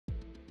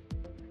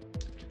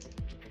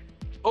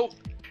Oh,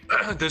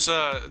 there's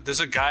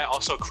a guy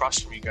also across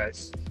from you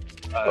guys.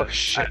 Oh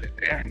shit!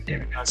 Damn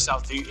it.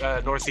 Southeast,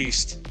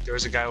 northeast. There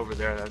was a guy over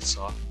there that I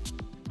saw.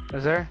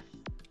 Is there?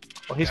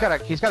 Well, he's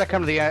gotta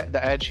come to the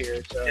edge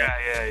here. So.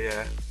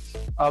 Yeah.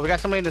 Oh, we got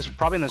somebody in this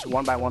probably in this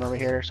 1x1 over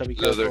here. So be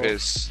No, careful. there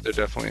is. There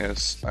definitely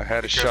is. I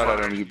had a shot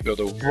at him. You build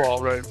a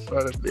wall right in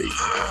front of me. Do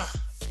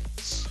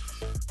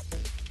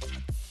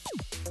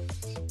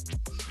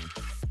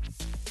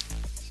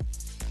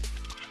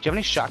you have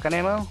any shotgun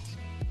ammo?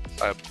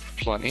 I have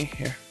plenty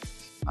here.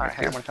 Alright,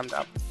 hey, I'm gonna come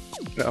down.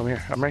 No, I'm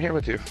here. I'm right here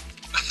with you.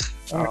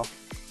 Oh.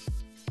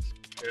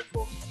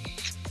 Careful.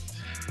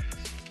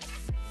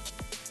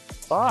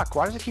 Fuck,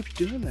 why does it keep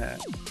doing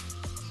that?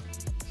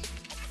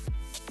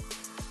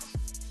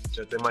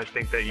 So they might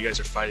think that you guys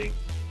are fighting,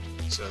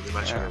 so they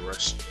might try to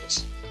rush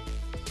this.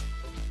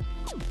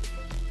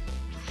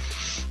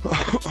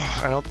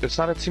 I don't. It's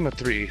not a team of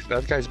 3.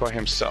 That guy's by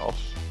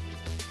himself.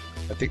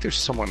 I think there's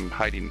someone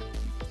hiding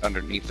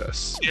underneath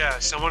us. Yeah,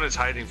 someone is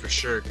hiding for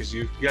sure, because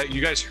you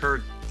guys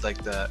heard like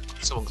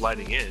someone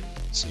gliding in,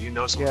 so you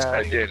know someone's I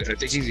hiding. did. I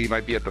think he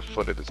might be at the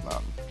foot of this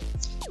mountain.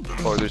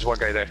 Oh, there's one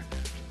guy there.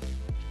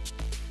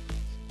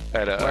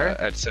 At Where?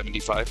 At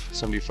 75.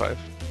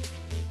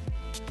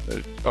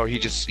 Oh, he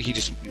just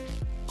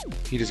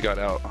got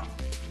out.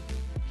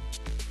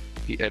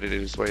 He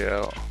edited his way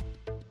out.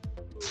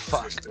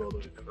 Fuck.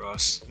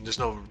 Across. And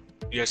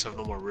you guys have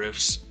no more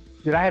rifts.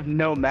 Dude, I have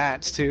no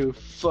mats too.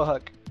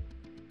 Fuck.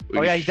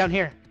 Oh yeah, he's down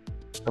here.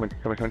 Come in.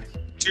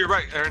 To your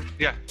right, Aaron.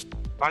 Yeah,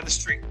 behind this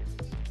tree.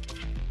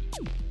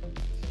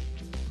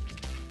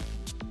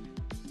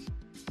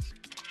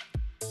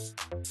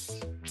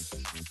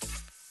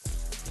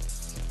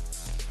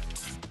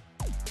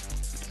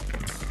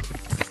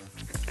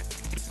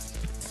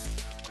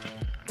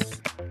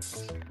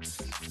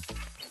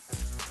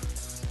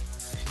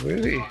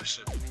 Really? Oh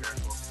shit! Be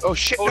careful. Oh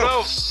shit! Oh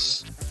no!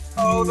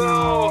 Oh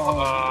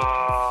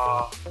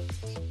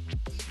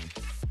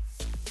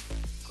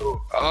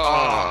no!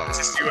 Oh, this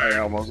is you, I Aaron.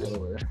 almost got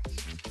away.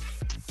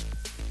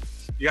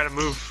 You gotta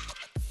move.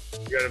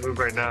 You gotta move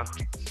right now.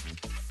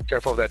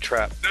 Careful of that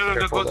trap. No,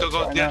 don't go.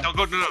 Trap. Yeah, don't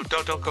go. No,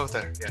 don't go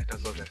there. Yeah,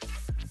 don't go there.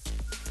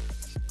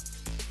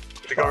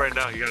 You gotta go right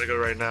now. You gotta go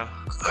right now.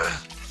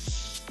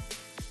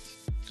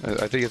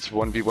 I think it's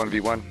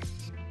 1v1v1.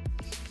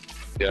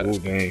 Yeah. Oh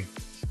dang.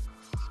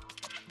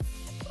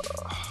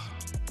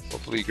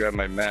 Hopefully you grab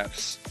my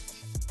maps.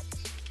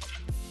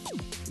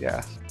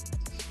 Yeah.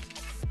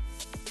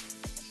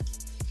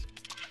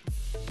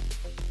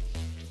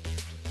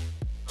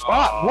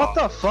 Oh, what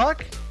the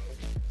fuck?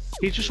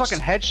 He just fucking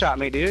headshot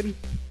me, dude.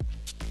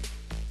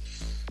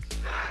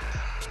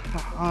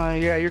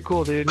 Yeah, you're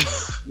cool, dude.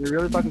 You're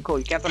really fucking cool.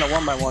 You can't find a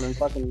 1x1 and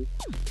fucking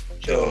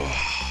chill.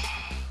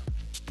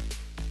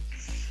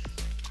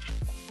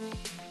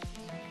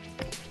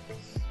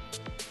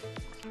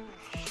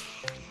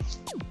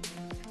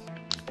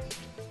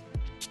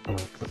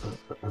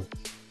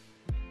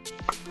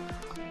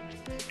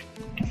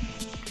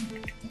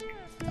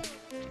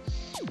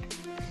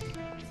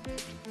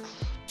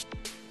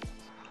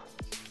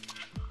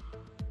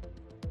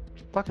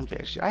 Fucking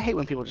bitch. I hate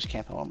when people just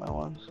camp on my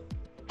ones.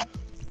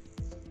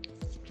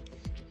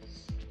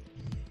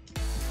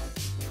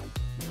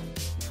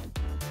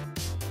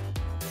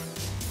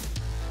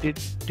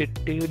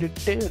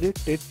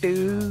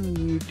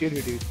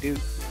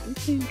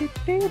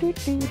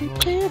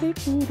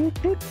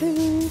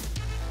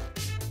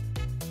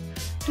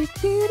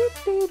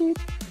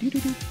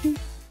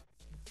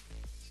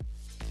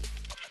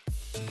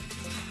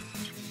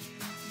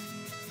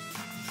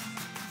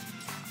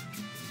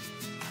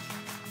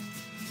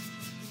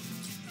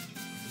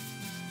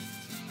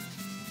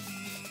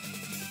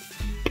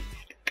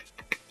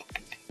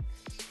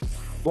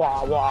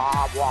 Wah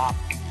wah wah.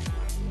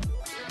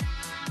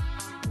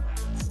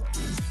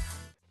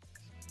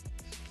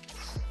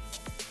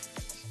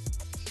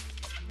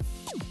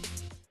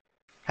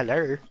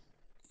 Hello.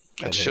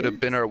 That should have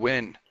been our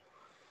win.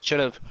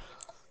 Should've.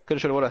 Coulda,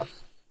 shoulda, woulda.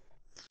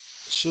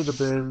 Should have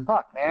been.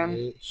 Fuck, man.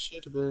 It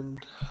should have been.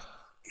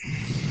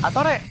 I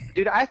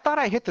thought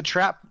I hit the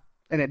trap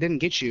and it didn't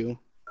get you.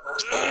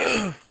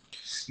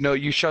 No,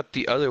 you shot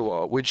the other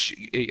wall, which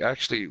it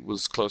actually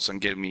was close on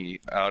getting me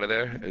out of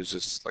there. It was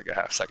just like a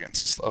half second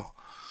slow.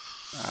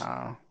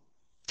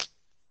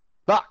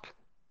 Fuck.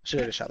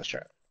 Should've just shot the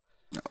trap.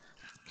 No.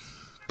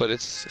 But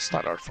it's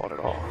not our fault at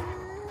all.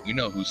 You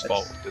know whose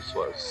fault this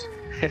was.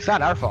 It's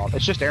not our fault.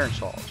 It's just Aaron's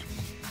fault.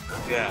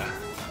 Yeah.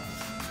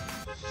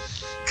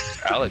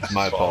 Alex's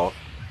My fault.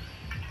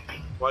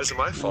 Why is it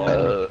my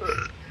fault?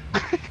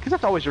 Because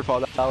that's always your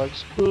fault,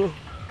 Alex.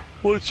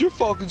 Well, it's your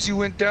fault because you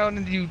went down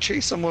and you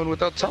chased someone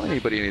without telling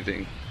anybody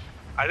anything.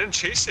 I didn't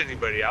chase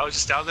anybody. I was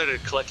just down there to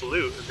collect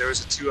loot, and there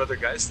was 2 other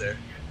guys there.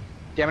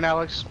 Damn it,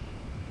 Alex.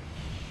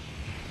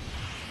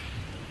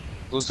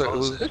 Who's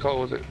the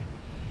call was it?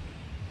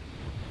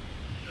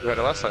 We had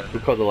it last time. Who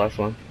called the last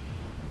one?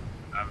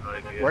 I have no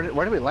idea.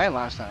 Where did we land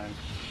last time?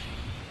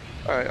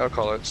 Alright, I'll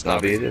call it.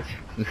 Snobby it is.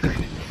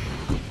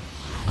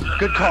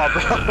 Good call,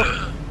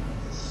 bro.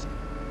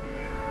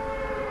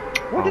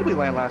 Where did we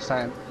land last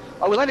time?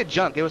 Oh, we landed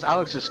junk. It was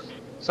Alex's.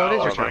 So it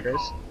is your turn,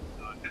 Chris.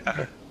 That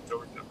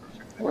worked out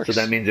perfectly. Works. So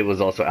that means it was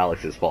also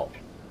Alex's fault.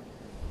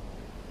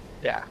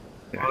 Yeah.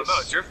 Well, no,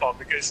 it's your fault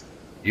because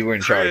You were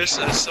in charge. Chris,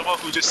 as someone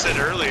who just said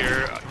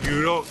earlier,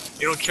 you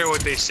don't care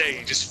what they say,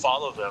 you just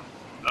follow them.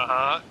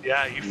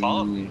 Yeah, you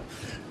follow me.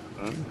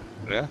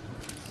 Yeah.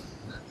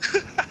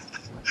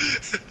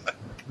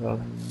 Yeah,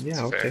 It's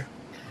okay. fair.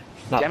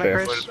 Not Damn it, fair.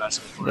 Chris. What a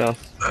basketball player.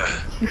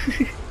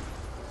 No.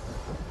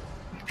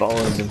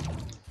 Following them.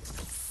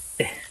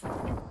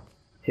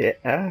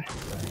 Yeah.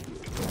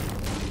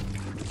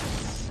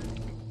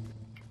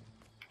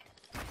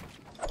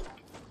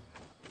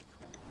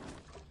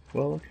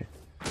 Well, okay.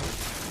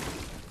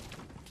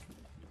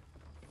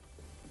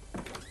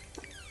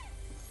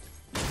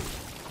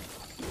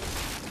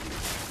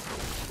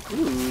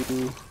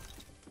 Ooh.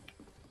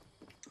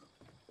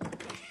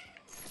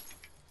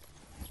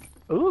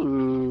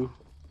 Ooh.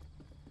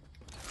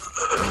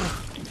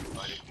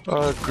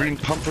 Green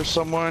pump for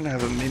someone.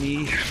 Have a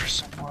mini for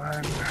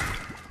someone.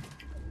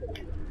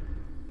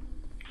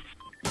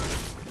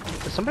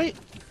 Is somebody? Is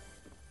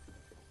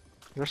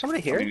there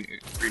somebody here?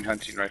 Green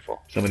hunting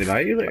rifle. Somebody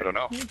by you I there? don't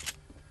know.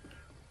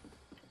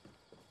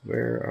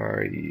 Where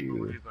are you?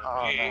 Worried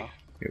about Oh me. no.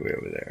 You're way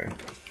over there.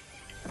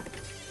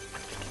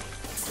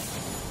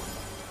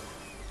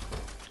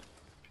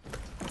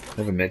 I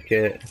have a med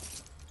kit.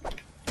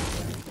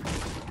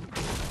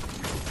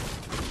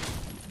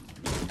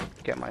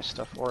 Get my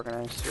stuff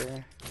organized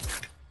here.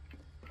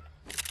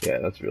 Yeah,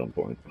 that's real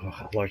important.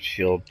 Oh, large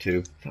shield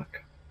too.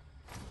 Fuck.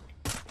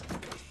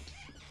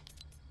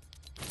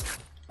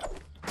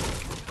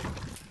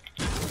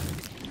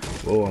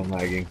 Whoa, I'm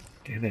lagging.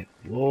 Damn it.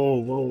 Whoa,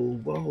 whoa,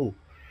 whoa.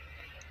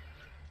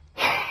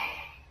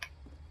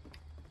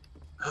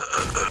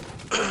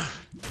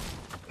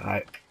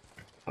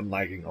 I'm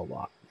lagging a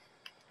lot.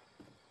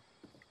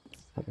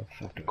 How the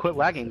fuck do I Quit do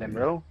lagging this? then,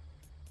 bro.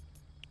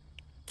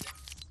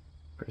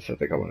 Chris, I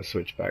think I want to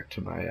switch back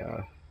to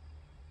my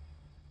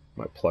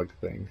my plug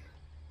thing.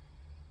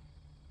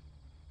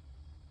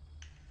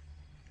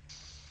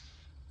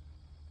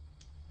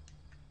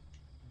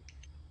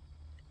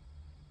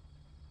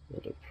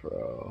 What a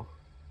pro.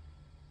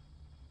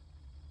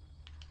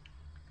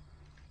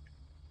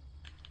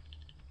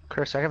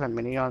 Chris, I have a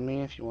mini on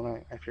me if you wanna,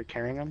 if you're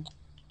carrying them.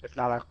 If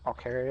not, I'll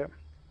carry it.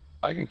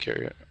 I can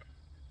carry it.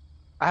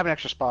 I have an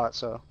extra spot,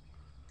 so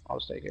I'll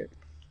just take it.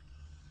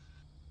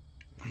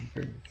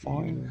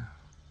 Fine.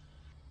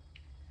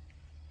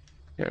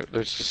 Yeah,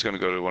 they're just gonna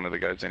go to one of the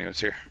guys anyways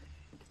here.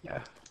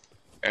 Yeah.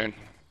 Aaron.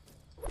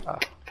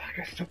 Fuck,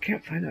 I still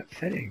can't find that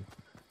setting.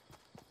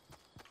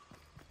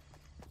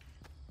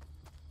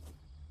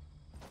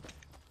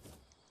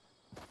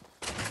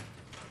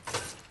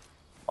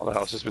 All the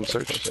house has been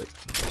searched.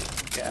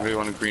 Yeah. Anybody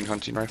want a green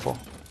hunting rifle?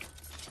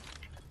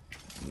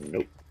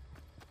 Nope.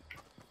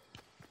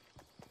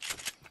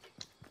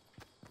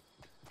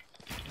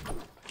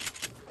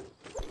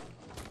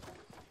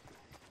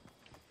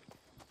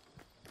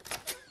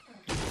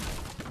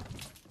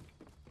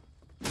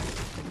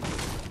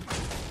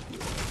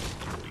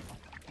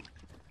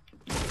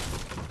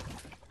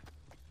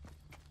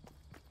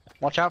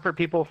 Watch out for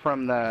people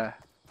from the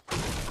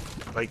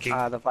Viking.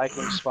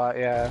 Viking spot.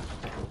 Yeah.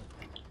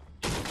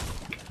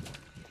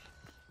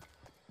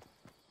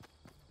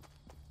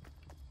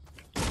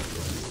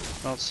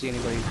 I don't see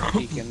anybody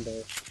peeking,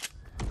 but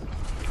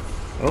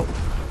Oh,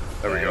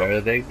 There we go.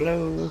 there they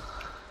blow.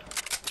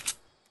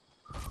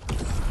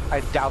 I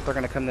doubt they're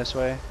gonna come this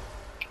way.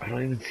 I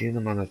don't even see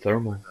them on the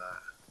thermal.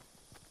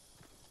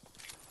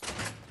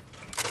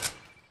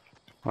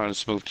 I'll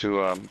just move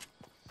to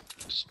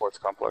sports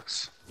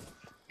complex.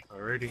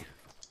 Alrighty.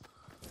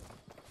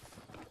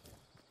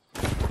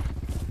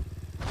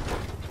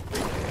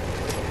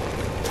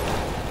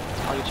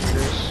 I'll get you,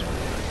 Chris.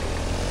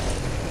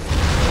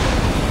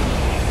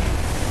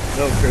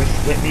 No,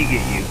 Chris, let me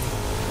get you.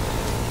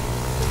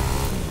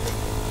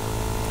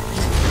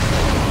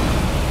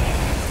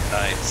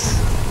 Nice.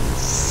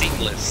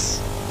 Seamless.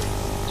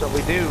 That's what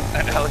we do.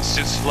 And Alex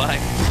just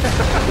flying.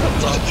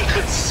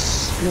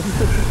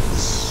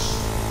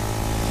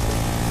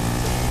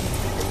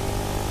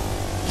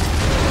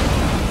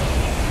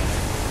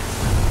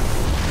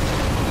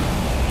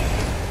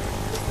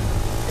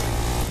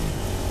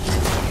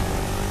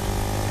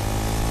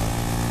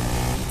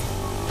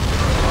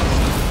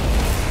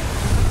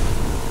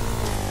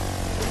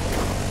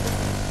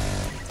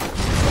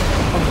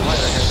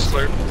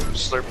 Slurp.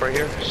 Slurp right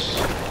here.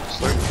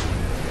 Slurp.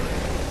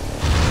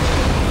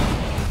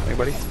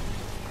 Anybody?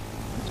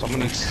 Someone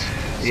needs.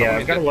 Yeah,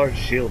 I've got a large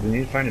shield. We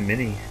need to find a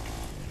mini.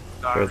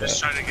 No, For I'm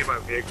just that. trying to get my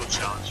vehicle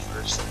challenge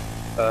first.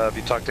 Have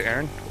you talked to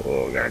Aaron?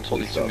 Oh, Aaron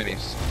told you two please minis.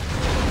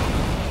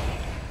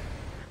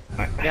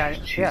 stop. Yeah,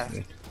 Jeez, yeah.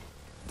 man.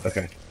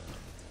 Okay.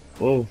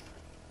 Whoa.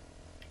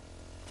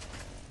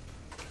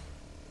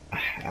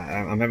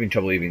 I'm having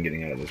trouble even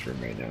getting out of this room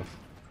right now.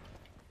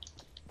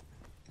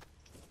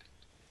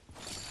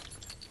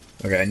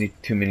 Okay, I need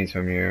 2 minis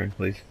from you, Aaron,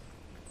 please.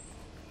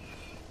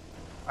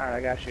 Alright,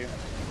 I got you.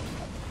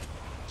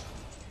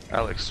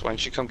 Alex, why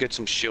don't you come get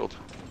some shield?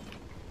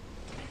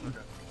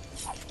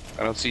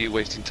 I don't see you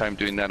wasting time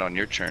doing that on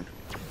your turn.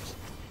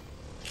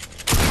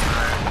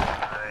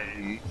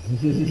 I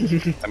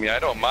mean, I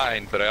don't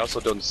mind, but I also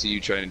don't see you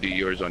trying to do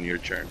yours on your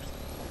turn.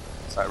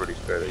 It's not really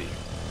fair that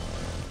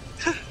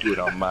you do it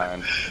on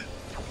mine.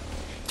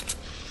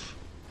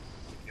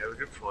 You have a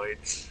good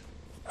point.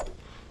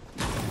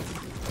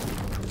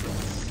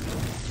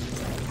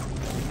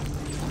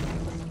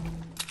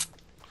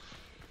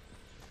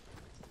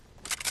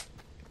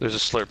 There's a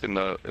slurp in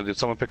the. Did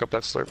someone pick up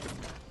that slurp?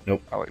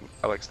 Nope.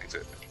 Alex needs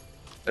it.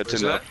 It's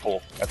Where's in that? the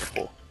pool. At the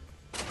pool.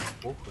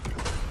 Oh.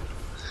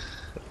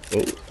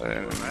 Oh,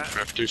 And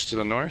drifters to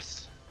the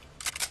north.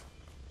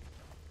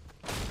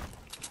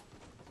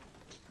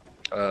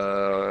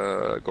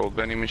 Gold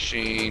vending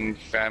machine,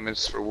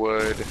 FAMAS for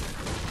wood,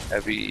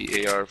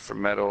 heavy AR for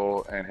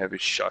metal, and heavy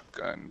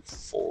shotgun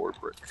for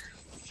brick.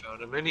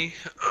 Found a mini.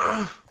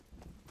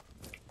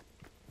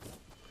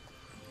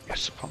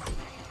 Yes, upon.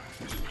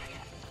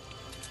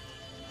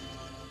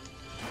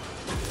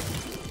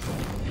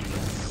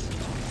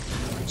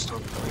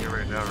 Storm coming in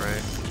right now,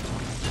 right?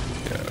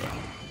 Yeah.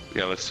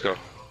 Yeah, let's go.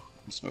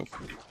 Let's move.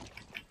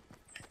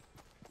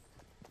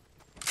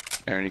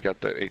 Aaron, you got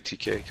the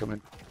ATK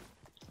coming?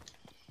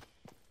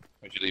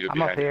 Why'd you leave it I'm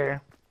behind? up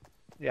here.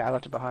 Yeah, I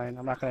left it behind.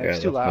 I'm not gonna. yeah, It's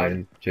too that's loud.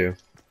 mine too.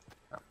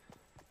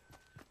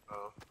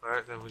 Oh,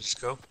 alright, then we just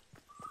go.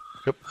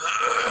 Yep.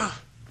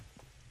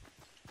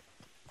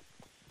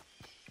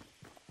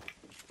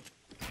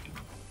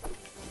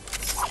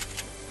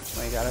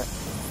 Oh, you got it.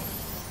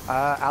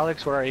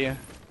 Alex, where are you?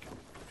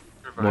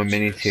 More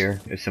minis here,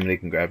 if somebody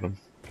can grab them.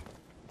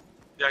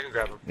 Yeah, I can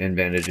grab them. And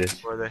bandages.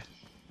 Where are they?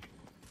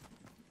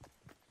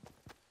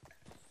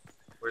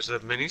 Where's the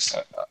minis?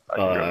 I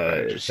can grab the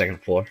bandages.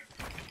 Second floor.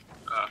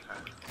 Oh,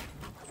 okay.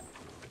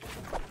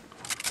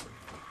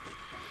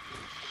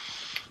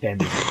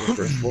 Bandages on the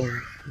first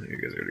floor. You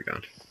guys are already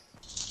gone.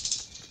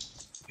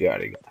 You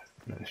already got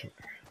it. Nice.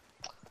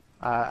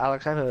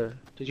 Alex, I have a.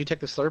 Did you take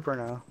the slurp or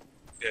no?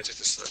 Yeah, just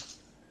a slip.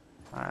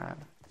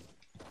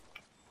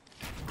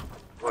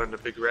 One in the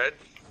big red.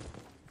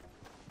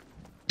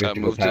 We have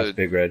to go move past to-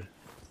 Big Red.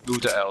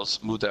 Move to L's.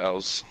 Move to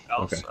L's.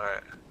 Else? Okay.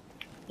 Alright.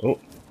 Oh,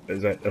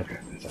 is that okay?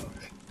 That's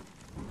Alex.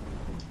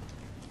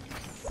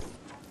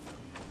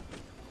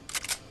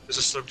 There's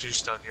a slurp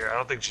juice down here. I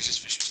don't think Jesus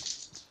Fish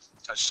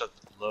touched up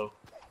below.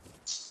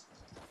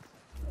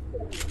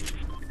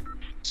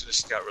 Just gonna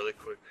scout really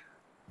quick.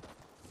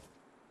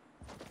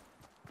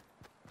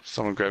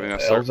 Someone grabbing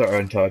that Elves slurp. are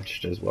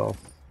untouched as well.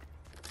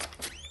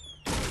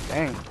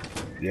 Dang.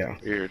 Yeah.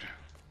 Weird.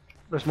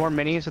 There's more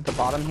minis at the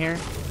bottom here.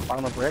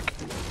 Bottom of brick.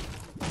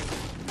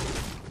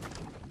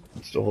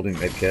 I'm still holding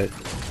medkit.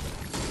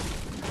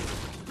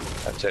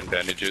 At 10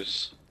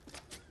 bandages.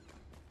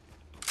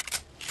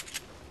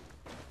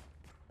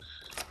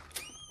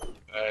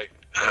 Alright.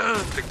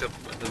 Picked up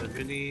another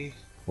mini.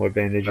 More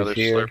bandages Another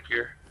here. slurp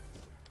here.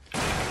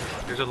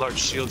 There's a large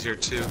shield here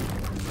too.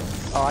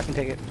 Oh, I can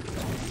take it.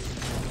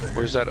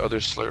 Where's that other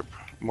slurp?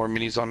 More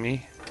minis on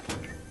me?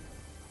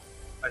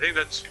 I think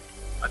that's.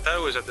 I thought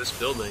it was at this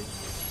building.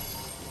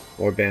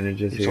 More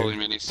bandages It's here. only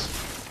minis.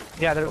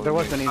 Yeah, there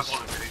was I'm minis.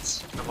 holding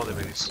minis. I'm holding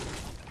minis.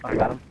 I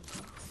got them.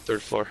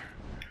 Third floor.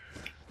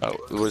 Oh,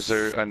 was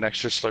there an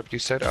extra slurp you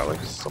said,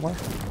 Alex, somewhere?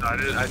 No, I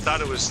didn't. I thought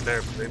it was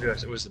there, but maybe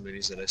it was the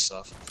minis that I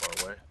saw from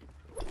far away.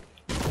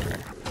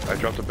 I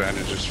dropped the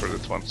bandages for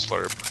this one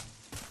slurp.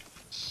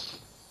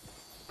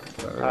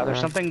 There's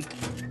something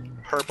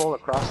purple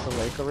across the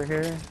lake over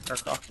here. Or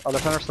across. Oh,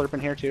 there's another slurp in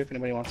here too. If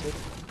anybody wants it.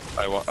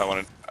 I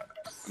wanted.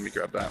 Let me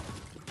grab that.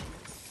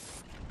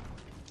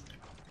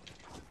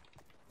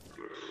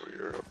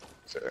 You're up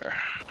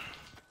there.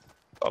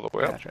 All the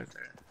way Yeah, up. it's right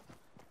there.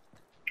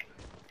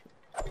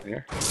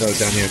 Here. No,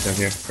 down here,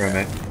 where I'm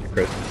at.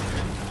 Chris.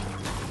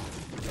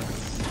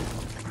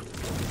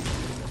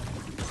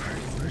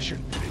 Where's your?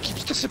 It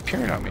keeps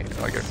disappearing on me.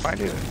 Like I find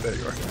it. There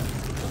you are.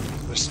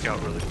 I'm gonna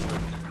scout really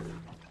quick.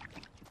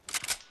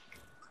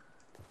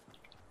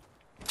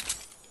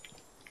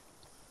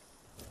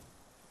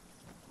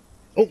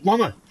 Oh,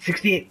 Llama!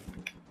 68!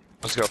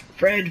 Let's go.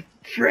 Fred!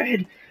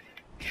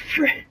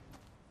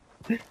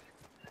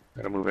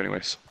 Gotta move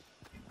anyways.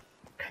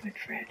 Come in,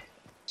 Fred.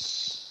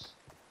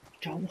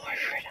 Don't worry,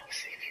 Fred, I'll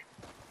save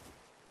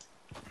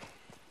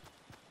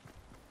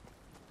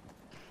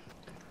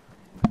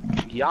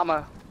you.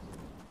 Yama.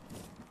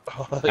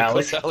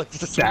 Alex,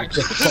 back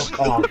the fuck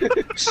off.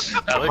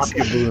 Alex, Pop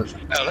your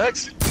balloon.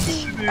 Alex.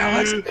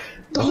 Alex.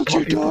 Don't Pop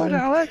you do your it, balloon.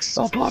 Alex.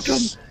 I'll pop him!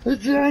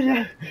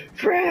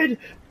 Fred!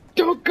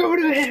 Don't go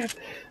to him!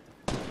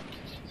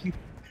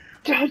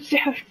 Don't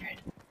shout, Fred!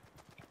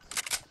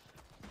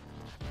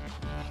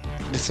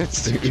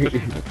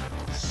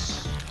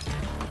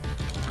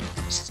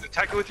 just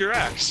attack it with your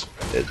axe.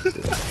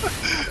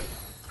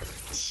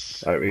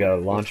 Alright, we got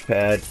a launch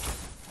pad.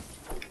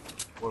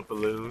 More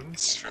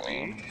balloons. For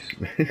me.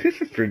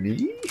 For me?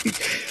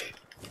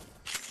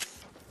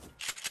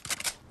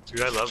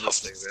 Dude, I love this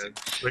thing, man.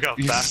 Look how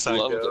You fast I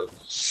love go.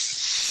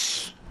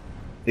 it.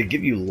 They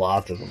give you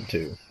lots of them,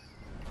 too.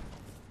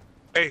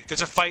 Hey,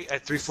 there's a fight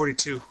at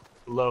 342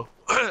 below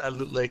at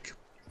Loot Lake.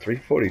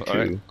 342. All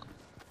right.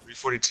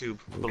 342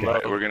 Okay. below.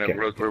 Alright, we're gonna Okay.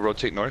 we'll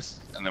rotate north,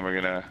 and then we're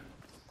gonna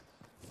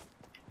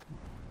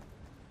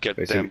get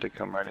Wait, so them to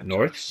come right in.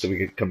 North, so we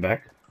could come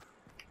back.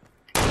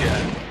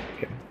 Yeah.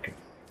 Okay.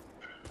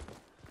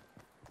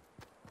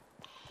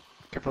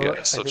 Careful,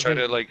 Yeah, so like, try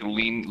to like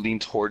lean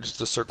towards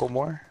the circle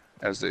more,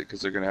 because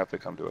they're gonna have to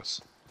come to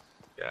us.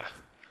 Yeah.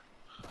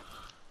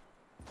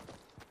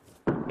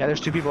 Yeah, there's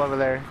two people over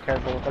there.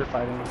 Careful, they're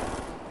fighting.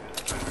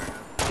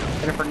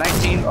 Hit it for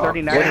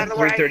 1939. One at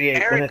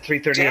 338. One at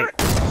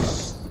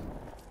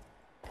 338.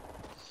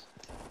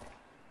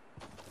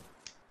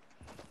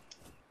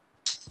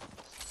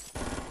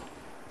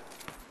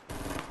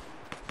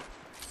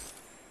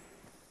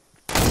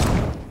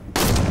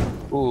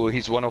 Ooh,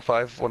 he's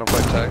 105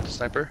 tagged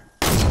sniper.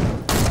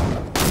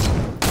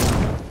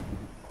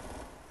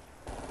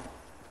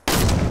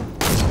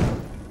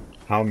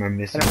 How am I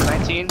missing? Hit it for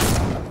 19.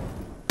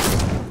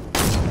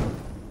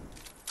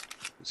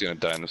 He's gonna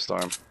die in the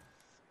storm.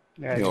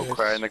 Yeah, He'll he is.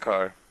 cry in the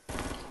car.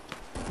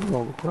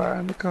 He'll cry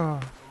in the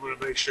car. I'm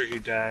gonna make sure he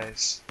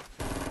dies.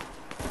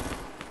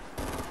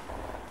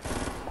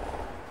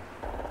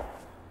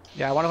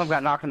 Yeah, one of them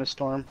got knocked in the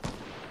storm.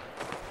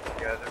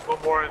 Yeah, there's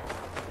one more in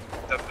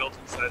that building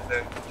side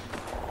there.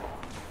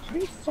 How are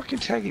you fucking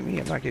tagging me?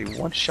 I'm not getting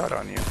one shot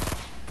on you.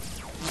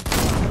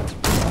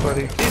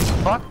 Buddy. Dude,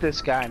 fuck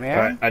this guy, man.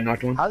 Alright, I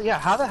knocked one. How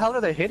the hell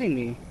are they hitting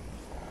me?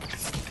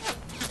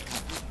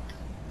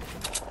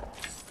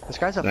 This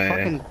guy's a Yeah.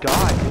 fucking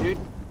god, dude.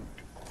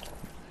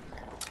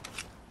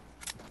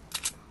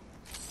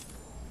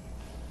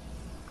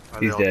 Are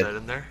He's they all dead. dead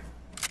in there?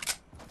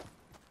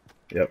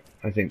 Yep,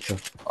 I think so.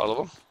 All of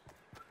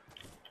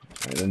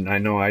them? And I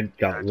know I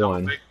got Yeah, don't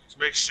one.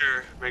 make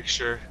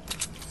sure.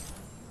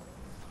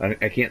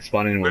 I can't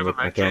spawn anyone have with a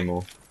my med kit?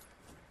 thermal.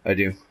 I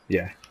do.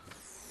 Yeah.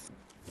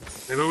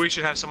 Maybe we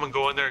should have someone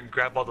go in there and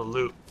grab all the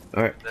loot.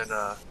 Alright. And then,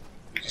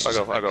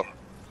 I'll go.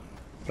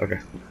 Okay.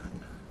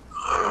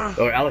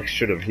 Oh, Alex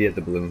should have. He had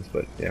the balloons,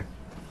 but yeah.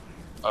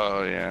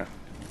 Oh yeah.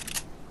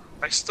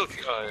 I still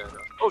can't.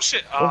 Oh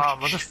shit! Oh, Ah,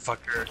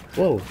 motherfucker.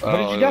 Whoa, how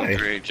did you die?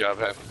 Great job,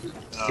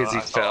 because he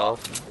I fell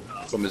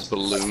from his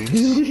balloons.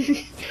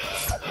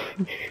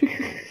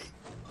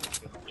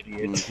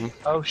 Mhm.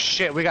 Oh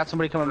shit, we got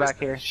somebody coming back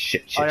here.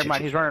 Shit, Oh, never shit, mind,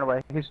 shit. he's running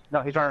away. He's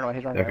running away.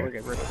 He's running Okay. away.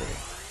 We're good.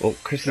 Well,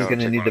 Chris is No,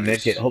 gonna check need one the of med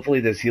these. kit. Hopefully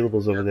there's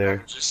healables over there.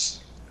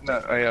 Just No,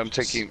 I am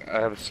taking. I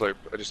have a slurp.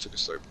 I just took a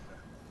slurp.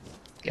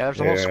 Yeah, there's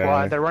a whole Yeah.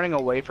 squad. They're running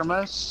away from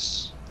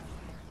us.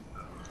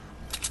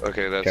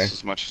 Okay, that's Okay.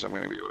 as much as I'm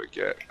gonna be able to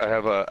get. I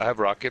have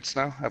rockets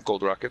now. I have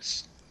gold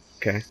rockets.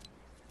 Okay.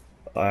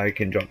 I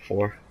can drop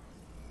 4.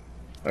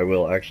 I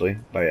will actually,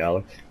 by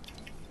Alex.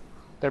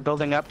 They're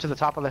building up to the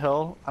top of the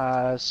hill.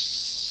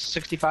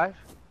 65.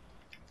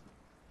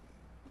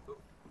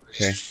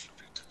 Okay.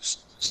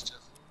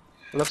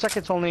 It looks like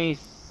it's only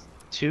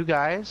 2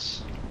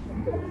 guys.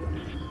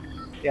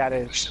 Yeah, it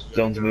is.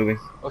 Zone's moving.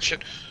 Oh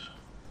shit.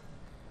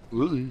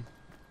 Really?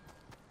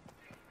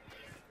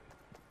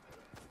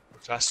 We're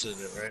faster than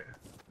it, right?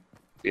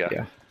 Yeah.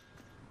 Yeah.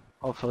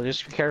 Hopefully,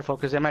 just be careful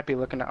because they might be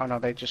looking at. Oh no,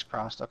 they just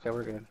crossed. Okay,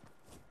 we're good.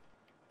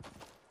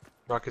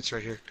 Rockets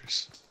right here,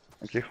 Chris.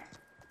 Thank you.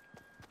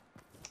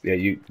 Yeah,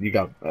 you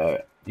got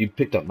you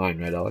picked up mine,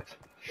 right, Alex?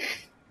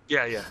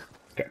 Yeah, yeah.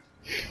 Okay.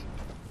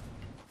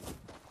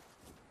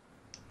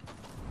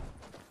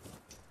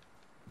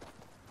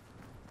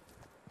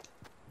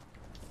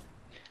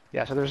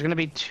 Yeah, so there's gonna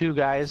be 2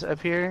 guys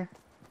up here.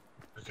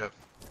 Okay.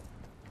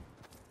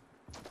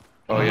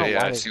 Oh I don't yeah, know yeah.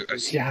 why I they-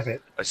 see. Yeah,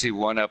 it. I see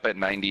one up at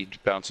 90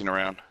 bouncing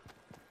around.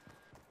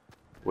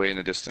 Way in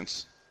the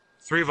distance.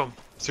 3 of them.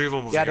 3 of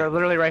them over Yeah, here. they're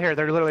literally right here.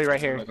 They're literally right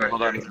here. Okay,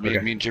 hold on. Me, Okay.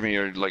 me and Jimmy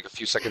are like a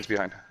few seconds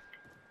behind.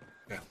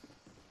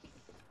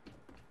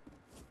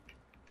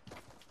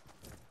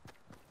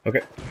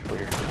 Okay. We're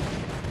here.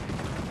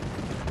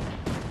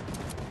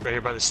 Right here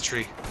by this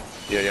tree.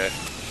 Yeah, yeah.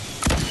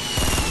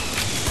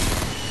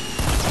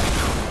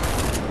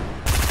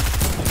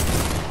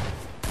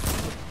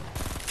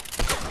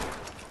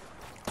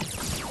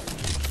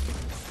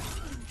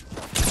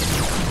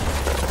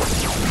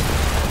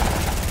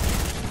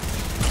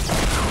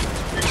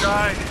 You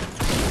died.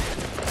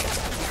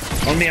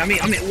 On me.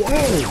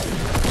 Whoa!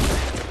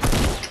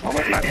 Oh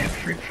my god,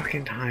 every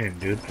fucking time,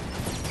 dude.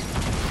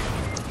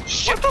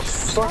 What the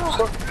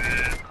fuck?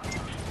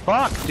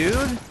 Fuck,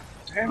 dude.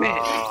 Damn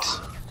it.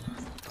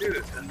 Dude,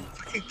 that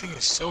fucking thing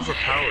is so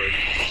overpowered.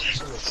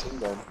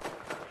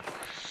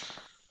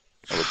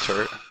 Oh, the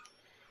turret.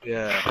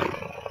 Yeah.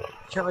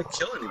 You can't like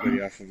kill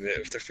anybody off of it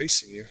if they're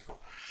facing you.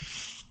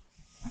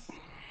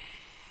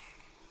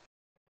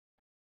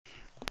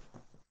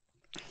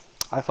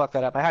 I fucked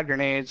that up. I had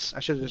grenades. I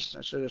should just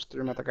threw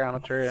them at the ground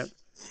with turret.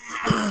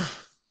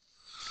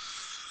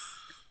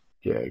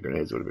 Yeah,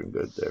 grenades would have been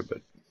good there, but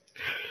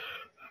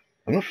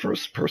I'm the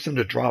first person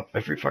to drop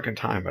every fucking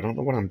time. I don't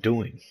know what I'm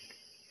doing.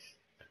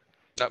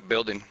 Not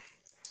building.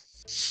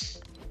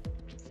 If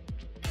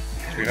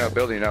you're not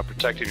building, you're not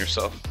protecting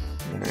yourself.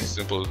 Alright.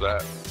 Simple as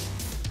that.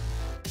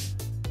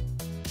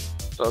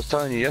 So I was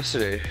telling you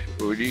yesterday,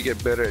 when you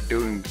get better at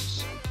doing,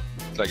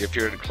 like if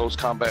you're in a close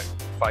combat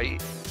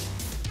fight,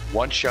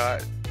 one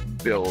shot,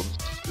 build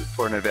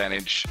for an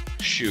advantage,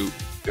 shoot,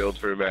 build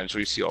for advantage. What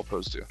you see all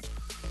pros do.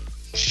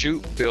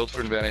 Shoot, build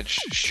for advantage,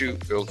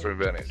 shoot, build for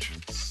advantage.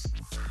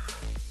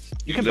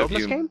 You can build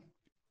this game?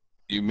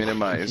 You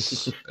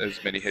minimize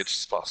as many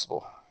hits as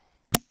possible.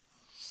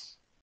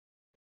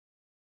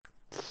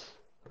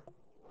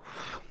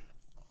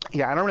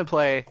 Yeah, I don't really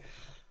play.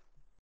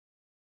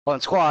 Well,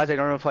 in squads, I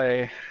don't really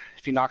play.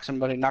 If you knock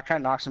somebody, try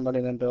and knock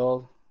somebody, then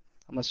build.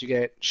 Unless you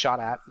get shot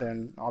at,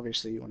 then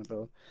obviously you want to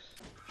build.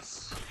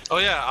 Oh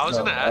yeah, I was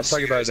gonna I'm ask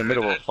talking you about guys in the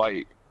middle of a that.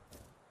 fight.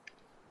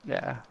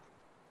 Yeah.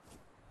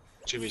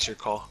 Jimmy, it's your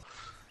call.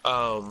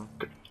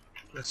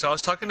 So I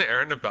was talking to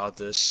Aaron about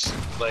this.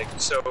 Like,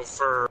 so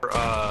for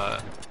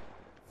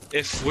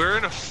if we're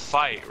in a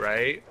fight,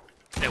 right,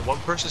 and one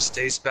person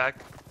stays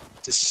back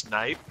to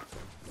snipe,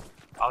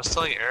 I was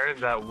telling Aaron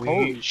that we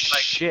Holy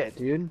shit,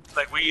 dude.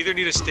 like we either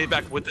need to stay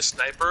back with the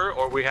sniper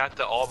or we have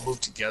to all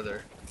move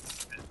together.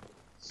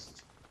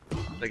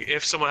 Like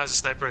if someone has a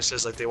sniper and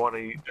says like they're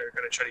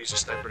gonna try to use a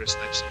sniper to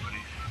snipe somebody.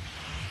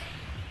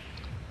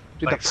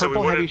 Dude, Like, the so we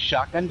purple heavy wouldn't-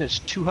 shotgun does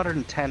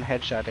 210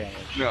 headshot damage.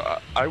 No,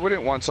 I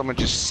wouldn't want someone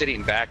just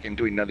sitting back and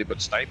doing nothing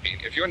but sniping.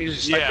 If you want to use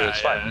a sniper, Yeah,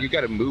 that's yeah. fine. You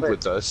got to move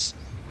with us.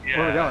 Yeah.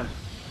 Where are we going?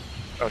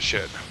 Oh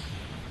shit!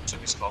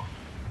 Jimmy's call.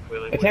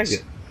 Wailing Attack wings.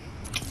 it.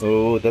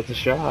 Oh, that's a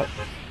shot.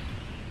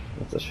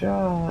 That's a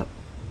shot.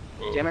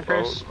 Damn it,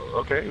 Chris. Oh,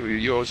 okay,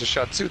 you owe us a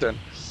shot too then.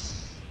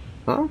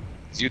 Huh?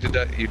 You did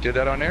that. You did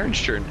that on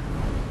Aaron's turn.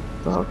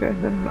 Oh, okay,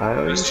 then I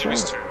owe you a It's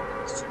Jimmy's shot.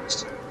 turn. It's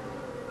Jimmy's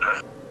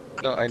turn.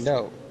 No, I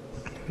know.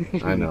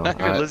 I know.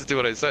 Listen to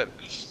what I said.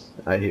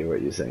 I hear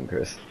what you're saying,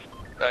 Chris.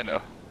 I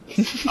know.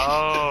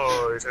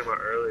 Oh, you're talking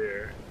about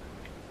earlier.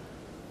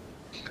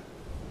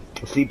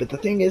 See, but the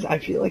thing is, I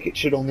feel like it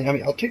should only, I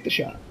mean, I'll take the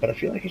shot, but I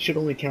feel like it should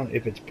only count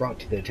if it's brought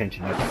to the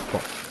attention at that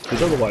point.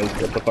 Because otherwise,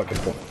 what's the fucking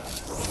point?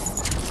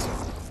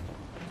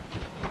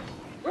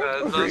 No,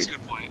 that's a Agreed.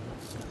 good point.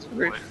 That's a good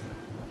Agreed.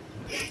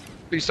 point.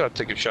 Please stop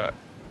taking a shot.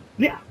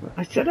 Yeah,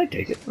 I said I'd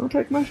take it. I'll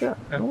take my shot.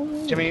 Yeah.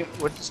 Jimmy,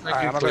 not alright, good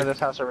I'm for over you. to this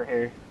house over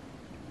here.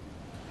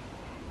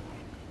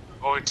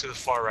 Going to the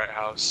far right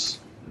house.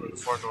 Or the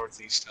far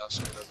northeast house,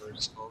 or whatever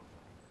it's called.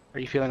 Are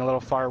you feeling a little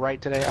far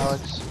right today,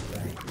 Alex?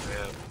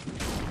 Yeah.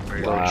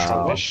 Very Wow.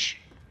 Trumpish.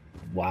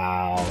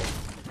 Wow.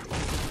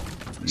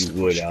 You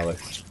would,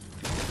 Alex.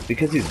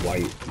 Because he's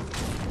white.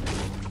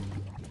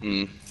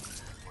 Mm.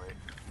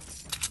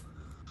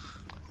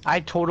 I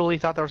totally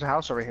thought there was a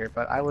house over here,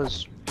 but I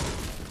was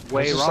I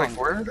way was just wrong. like,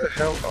 where the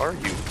hell are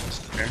you?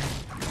 Aaron?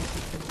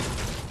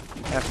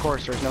 And of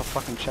course, there's no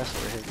fucking chest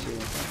over here, too.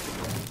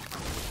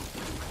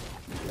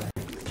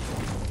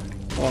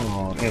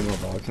 Oh, ammo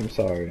box. I'm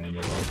sorry,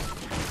 ammo box.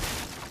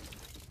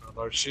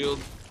 large shield.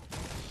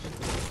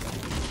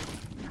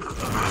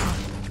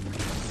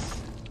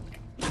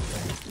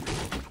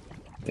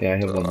 Yeah, I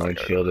have one large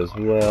shield as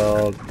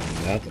well.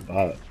 That's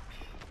about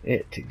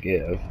it to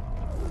give.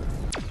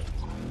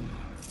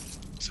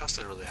 This house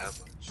doesn't really have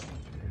much.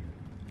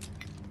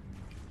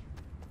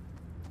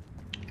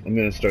 I'm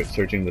gonna start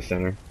searching the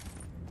center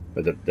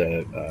for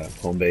the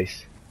home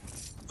base.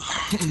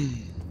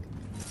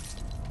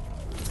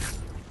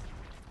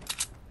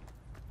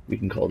 We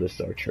can call this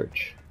our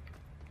church.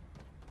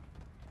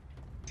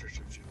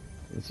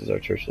 This is our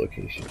church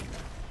location.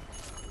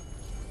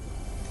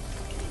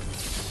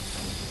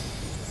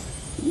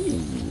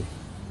 Ooh.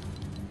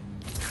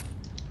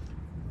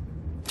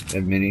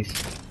 And minis.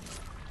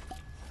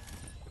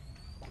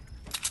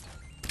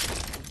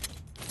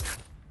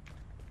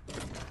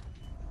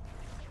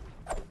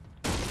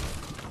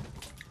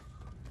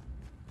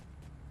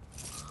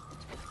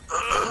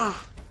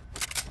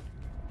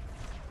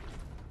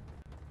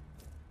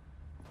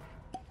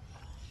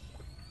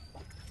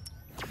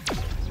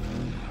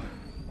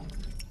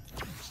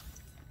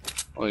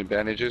 Only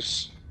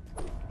bandages.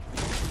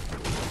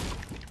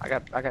 I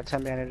got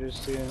 10 bandages,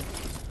 too.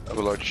 I have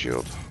a large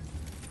shield.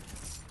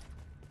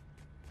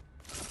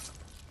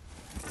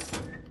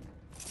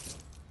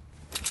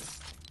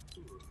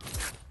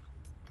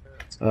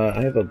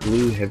 I have a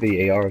blue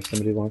heavy AR if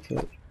somebody wants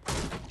it.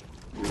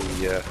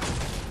 Ooh, yeah.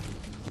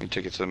 Let me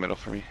take it to the middle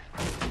for me.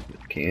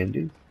 Can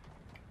do.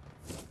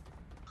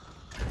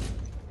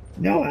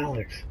 No,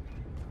 Alex.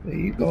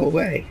 You go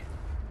away.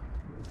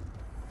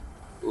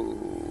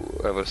 Ooh,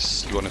 I have a.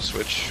 You want to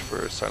switch for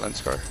a silent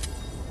scar?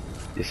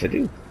 Yes, I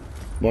do.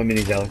 More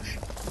minis, Alex.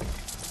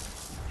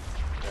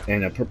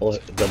 And a purple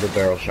double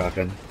barrel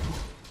shotgun.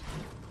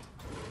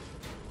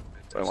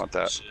 I want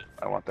that. Shit.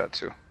 I want that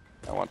too.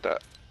 I want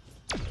that.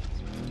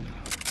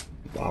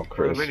 Wow, Where are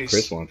Chris. the minis?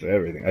 Chris wants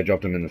everything. I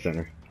dropped him in the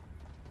center.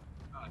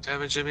 Oh,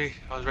 damn it, Jimmy.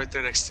 I was right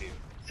there next to you.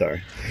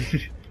 Sorry.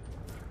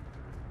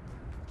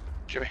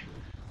 Jimmy.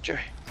 Jimmy.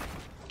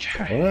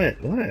 Jimmy.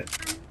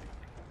 What?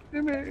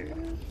 Jimmy.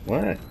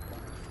 What?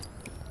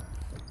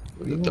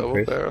 The You want, double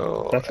Chris?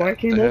 barrel. That's why I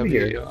came the over heavy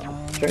here.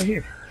 AR. It's right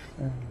here.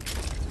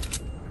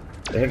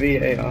 The heavy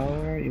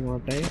AR, you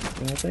want that?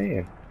 You want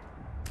that?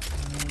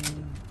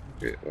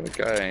 What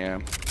a guy I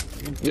am.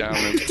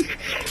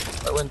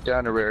 I went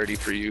down a rarity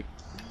for you.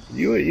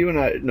 You and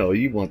I. No,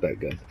 you want that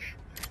gun.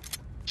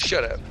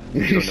 Shut up.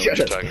 You don't know Shut what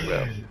you're up. talking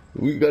about.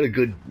 We've got a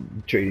good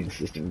trading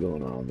system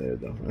going on there,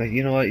 though.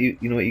 You know what? You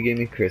know what you gave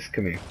me, Chris?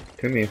 Come here.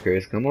 Come here,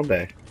 Chris. Come on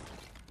back.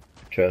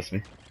 Trust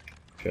me.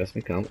 Trust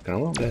me. Come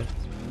on back.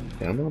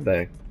 Come on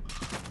back.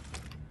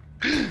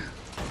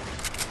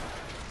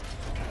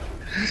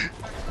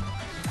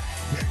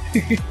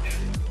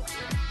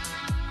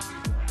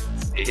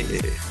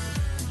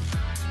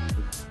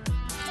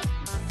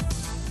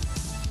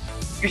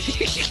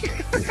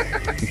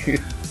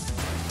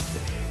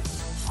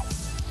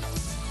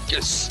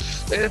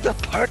 Yes, it's a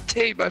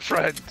party, my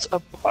friends. A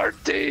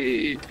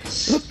party.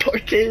 A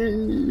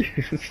party.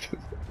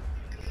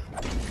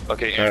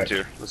 Okay, All right.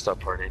 Aaron, let's stop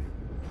partying.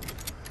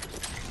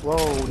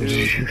 Whoa,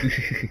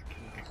 dude.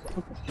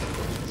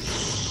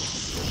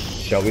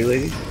 Shall we,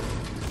 ladies?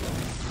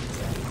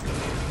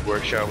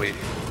 Where shall we?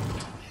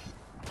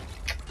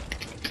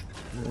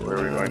 Where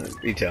are we going?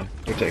 Retail.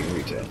 We're taking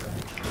retail.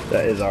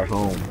 That is our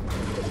home.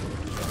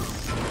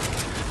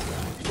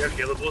 You have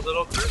healables at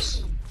all,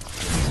 Chris?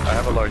 I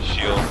have a large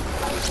shield.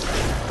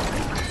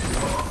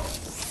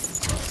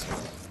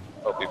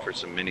 Hoping for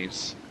some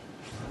minis.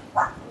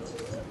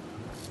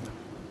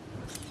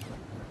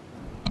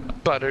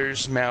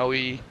 Butters,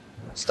 Maui,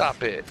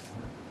 stop it.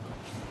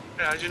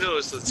 Yeah, how'd you know it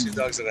was the two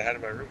dogs that I had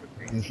in my room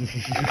with me?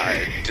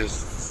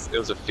 It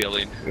was a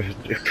feeling.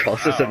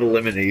 Process of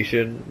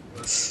elimination.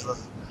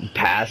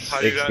 Past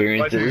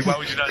experiences. Why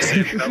would you not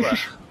say Bella?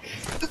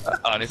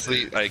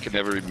 Honestly, I can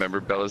never remember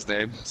Bella's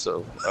name,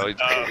 so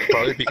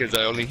probably because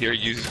I only hear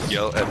you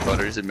yell at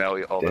Butters and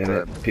Maui all the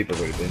Damn time. it, people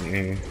would have been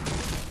here.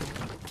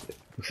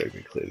 Looks like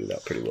we cleared it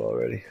out pretty well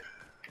already.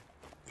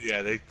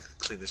 Yeah, they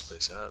cleaned this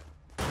place up.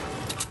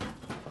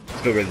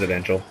 Let's go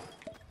residential.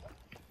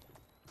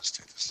 Let's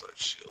take this large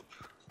shield.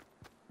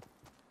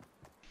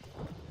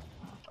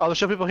 Oh, there's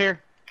still people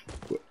here.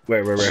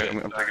 Where? I'm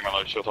taking my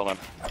large shield, hold on.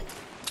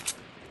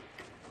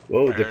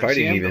 Whoa, they're Aaron, fighting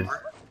see him? even.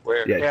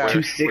 Where? Yeah, Yeah.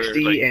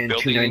 260 Like, and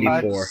building-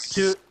 294.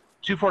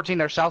 214.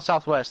 They're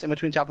southwest, in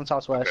between south and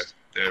southwest.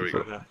 Okay, there we go.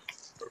 Okay.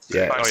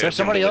 Yeah. Oh, There's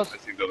somebody else. I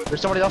see building.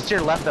 There's somebody else to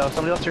your left, though.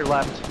 Somebody else to your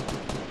left.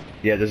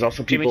 Yeah, there's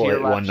also Jimmy, people to your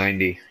at left.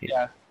 190.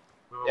 Yeah.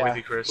 We're Yeah. with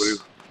you, Chris.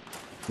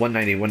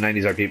 190. 190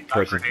 is our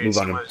person. Grenades,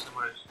 Move on him.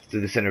 somewhere. To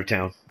the center of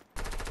town.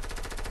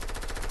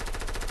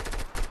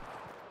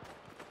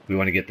 We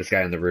want to get this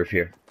guy on the roof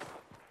here.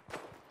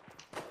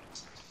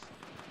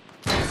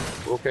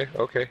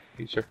 Okay,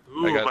 he's sure.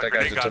 Ooh, I got my that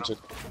guy's grenade got attention.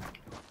 him.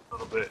 A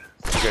little bit.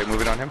 Okay,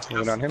 moving on him.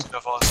 Moving on him.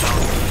 Enough all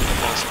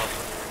south. All south.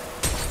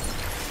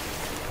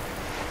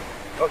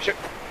 Oh shit!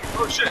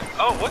 Oh shit!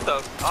 Oh, what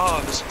the?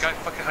 Oh, there's a guy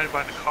fucking hiding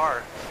behind a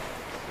car.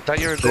 I thought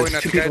you were There's going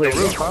at two the guy on the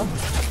people roof, here. huh?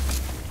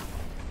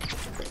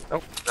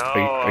 No, Are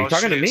you I was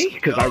talking to shooting me?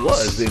 Because I something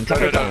was the else.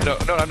 entire time.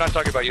 No, I'm not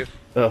talking about you.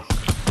 Oh.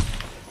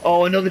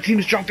 Oh, another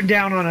team's dropping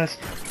down on us.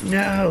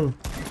 No.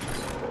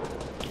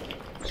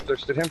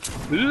 Switched at him.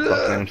 Fuck,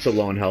 man, I'm so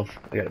low on health.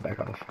 I gotta back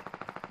off.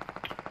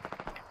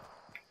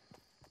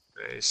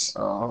 Nice.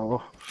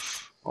 Oh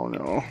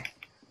no.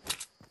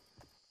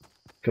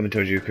 Coming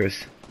towards you,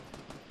 Chris.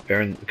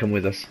 Aaron, come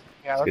with us.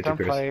 Yeah, Let's let get them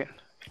to Chris. fight.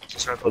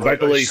 Just right Oh, right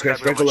below you, just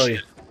Chris. grabbing Right all my below you.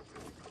 shit.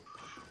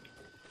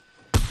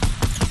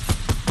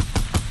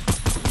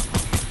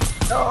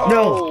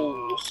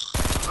 No.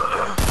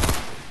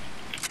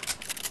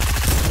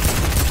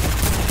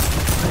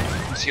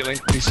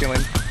 He's healing.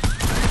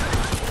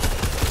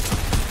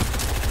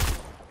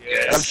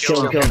 Yeah,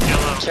 Kill him, kill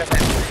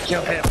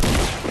him.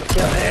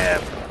 Kill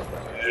him.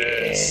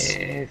 Yes.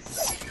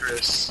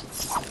 Chris.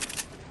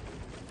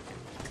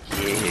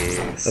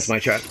 Yes. That's my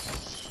shot.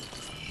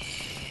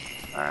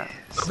 Alright.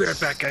 I'll be right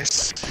back,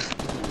 guys.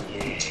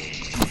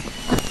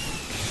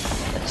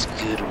 That's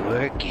good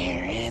work,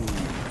 Aaron.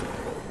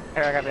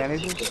 Here, I got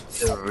bandages.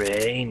 The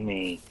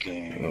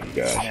Rainmaker. Oh I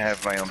gosh.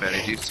 have my own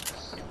bandages.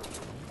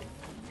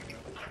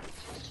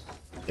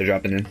 They're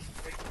dropping in.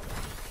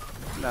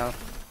 No.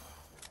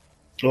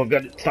 Oh, I've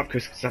got it. Stop,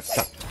 Chris. Stop.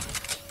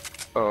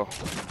 Oh.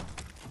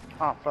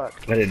 Oh,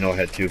 fuck. I didn't know I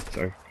had two.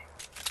 Sorry.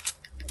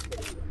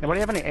 Anybody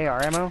have any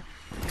AR ammo?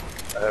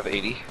 I have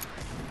 80.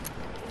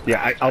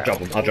 Yeah, I'll drop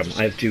them.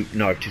 I have two.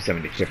 No, I have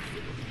 270. Here.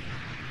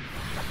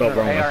 Oh, No,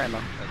 wrong AR one. ammo.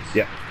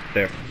 Yeah,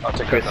 there. I'll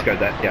take Chris, that. got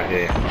that.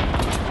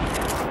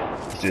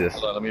 Yeah. Let's do this.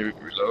 Hold on, let me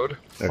reload.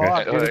 Okay.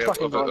 Fuck, dude, it's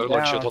fucking Hold going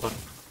on, shield, down. hold on.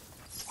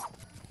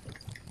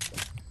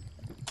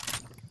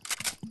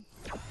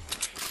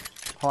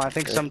 Oh, I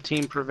think some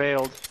team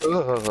prevailed. Oh,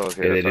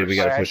 okay. Yeah, they that's did. We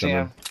ours. gotta Alright, push them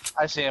in.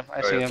 I see him. I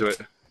Alright, see let's do him.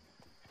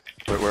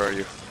 it. Where are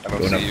you? I don't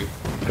Going see up.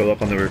 you. Go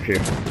up on the roof here.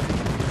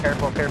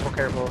 Careful.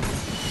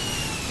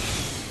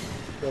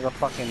 There's a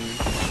fucking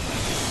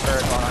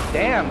bird on.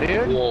 Damn,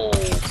 dude. Whoa.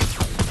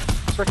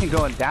 It's freaking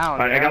going down.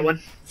 Alright, I man. got one.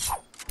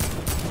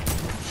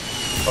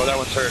 Oh, that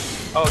one's hurt.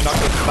 Oh,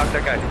 knock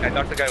that guy. I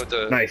knocked the guy with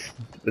the... Nice.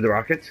 With the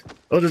rockets.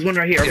 Oh, there's one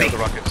right here. Yeah, Me. the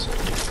rockets.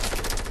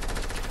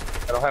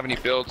 I don't have any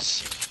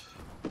builds.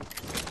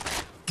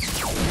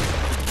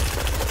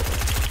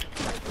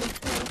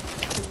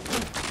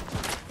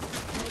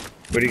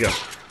 Where'd he go?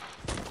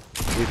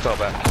 He fell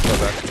back.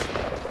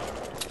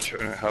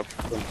 Trying to help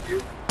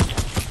him.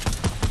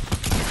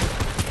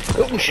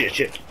 Oh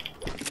shit.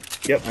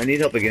 Yep, I need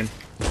help again.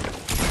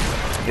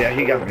 Yeah,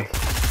 he got me.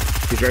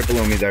 He's right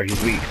below me there.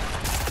 He's weak.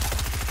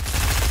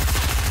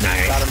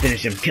 Nice.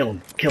 Finish him. Kill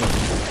him.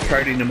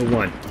 Priority number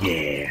 1.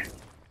 Yeah.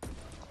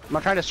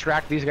 I'm trying to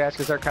distract these guys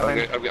because they're coming.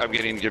 Okay, I'm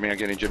getting Jimmy.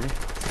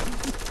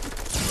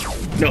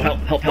 No,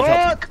 help.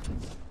 Fuck!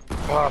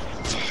 Oh,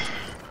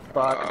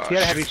 Fuck. He's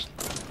got a heavy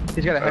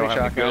I don't have any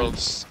shotgun.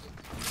 builds.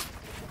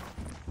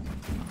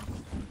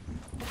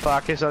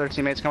 Fuck, his other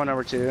teammate's coming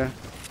over too.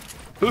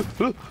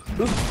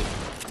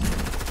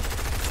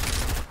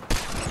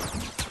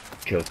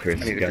 Kill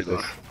Chris. You got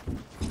this.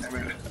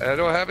 I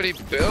don't have any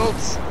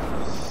builds.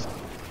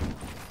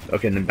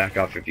 Okay, and then back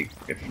off if you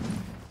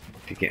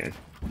can.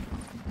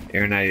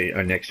 Aaron and I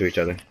are next to each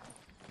other.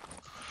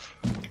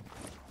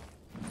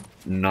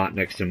 Not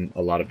next to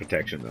a lot of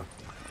protection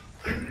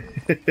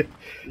though.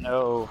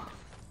 No.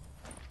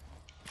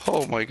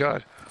 Oh my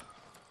god.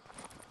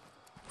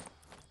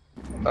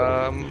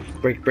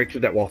 Break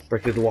through that wall.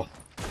 Break through the wall.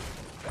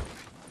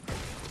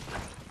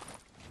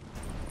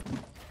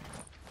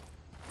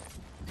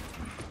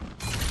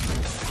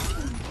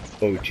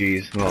 Oh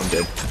jeez. Well, I'm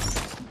dead.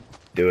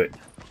 Do it.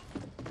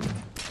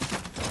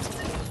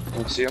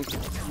 You see him?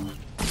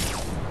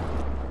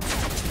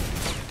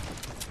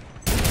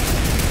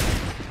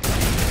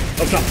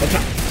 Up top.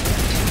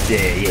 Yeah.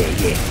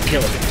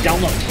 Kill him.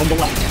 Down low, on the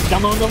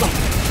left.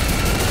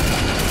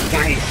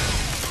 Nice.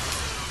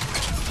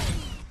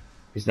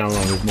 He's down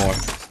low, there's more.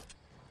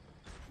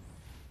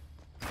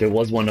 There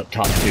was one up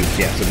top too.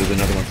 Yeah, so there's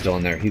another one still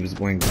in there. He was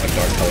wearing a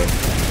dark color.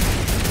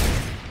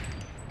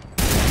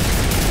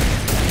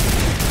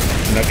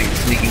 He might be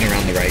sneaking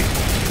around the right.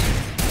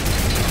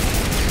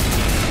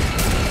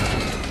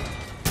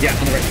 Yeah,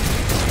 on the right.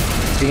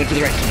 He went to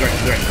the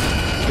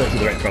right. Still to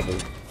the right, probably.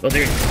 Oh,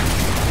 there he is.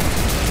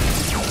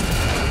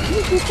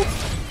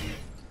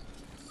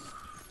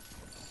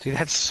 Dude,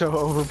 that's so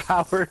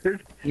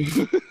overpowered.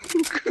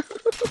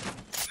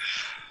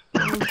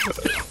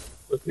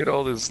 Look at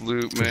all this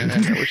loot, man.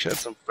 I wish I had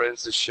some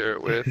friends to share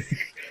it with.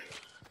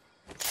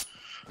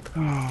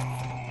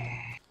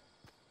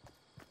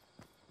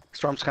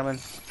 Storm's coming.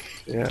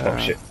 Yeah. Oh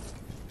shit.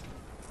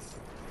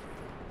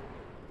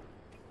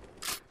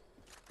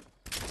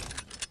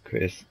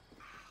 Chris.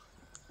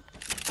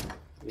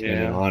 It's been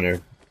an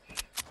honor.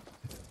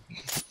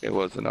 It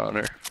was an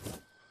honor.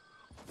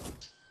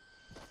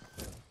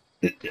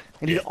 And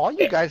dude, all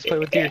you guys play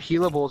with your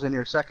healables in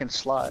your second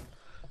slot.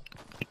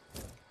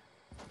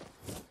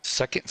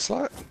 Second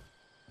slot?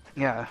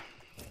 Yeah.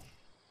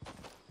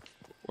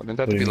 Wouldn't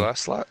that be the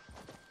last slot?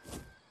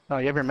 No,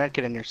 you have your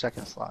medkit in your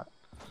second slot.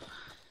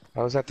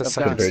 I was at the Up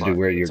second Compared slot. to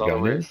where your That's all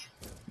gun weird. is?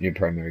 Your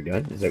primary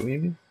gun? Is that what you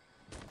mean?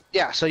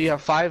 Yeah, so you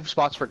have 5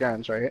 spots for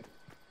guns, right?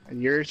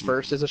 And yours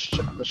first is the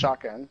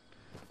shotgun,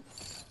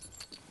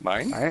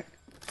 Mine? right?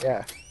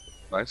 Yeah.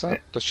 Mine's not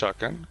the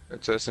shotgun.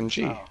 It's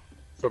SMG. Oh.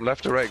 From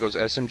left to right goes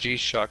SMG,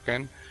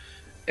 shotgun,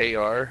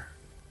 AR.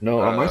 No,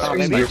 on my screen,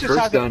 maybe your it just first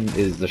has gun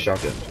is the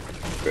shotgun,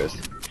 Chris.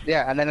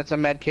 Yeah, and then it's a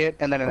medkit,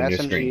 and then an On your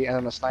SMG, screen. and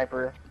then a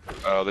sniper.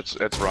 Oh, that's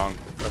wrong.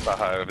 That's not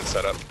how I have it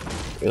set up.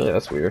 Really?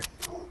 That's weird.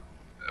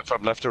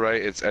 From left to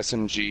right, it's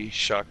SMG,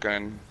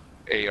 shotgun,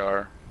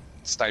 AR,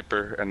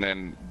 sniper, and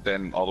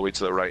then all the way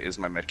to the right is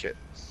my medkit.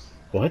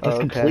 What? That's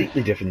Okay.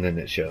 completely different than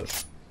it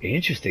shows.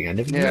 Interesting. I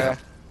never knew Yeah. that.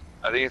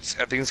 I think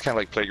it's kind of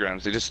like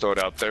playgrounds. They just throw it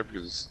out there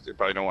because they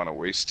probably don't want to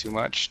waste too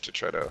much to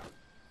try to,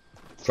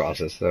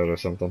 Process that or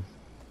something.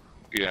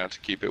 to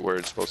keep it where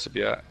it's supposed to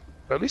be at.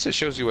 But at least it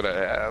shows you what I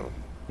have.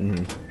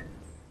 Mm-hmm.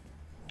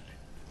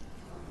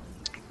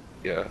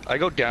 Yeah, I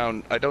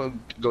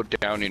don't go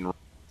down in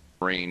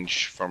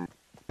range from,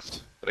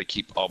 but I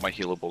keep all my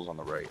healables on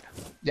the right.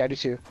 Yeah, I do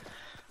too.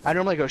 I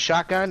normally go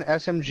shotgun,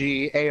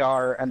 SMG,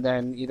 AR, and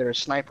then either a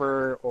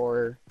sniper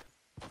or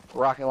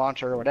rocket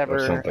launcher or whatever.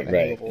 Or something, and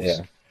then right? healables.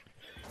 Yeah.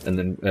 And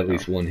then at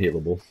least one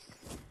healable.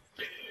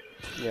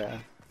 Yeah.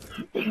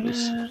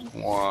 This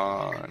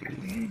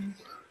one.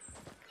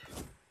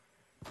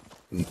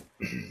 I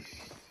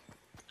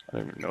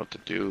don't even know what to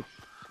do.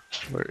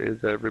 Where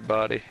is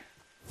everybody?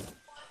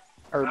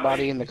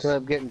 Everybody in the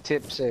club getting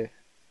tipsy.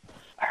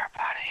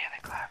 Everybody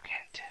in the club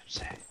getting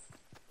tipsy.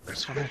 I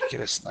just want to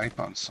get a snipe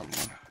on someone.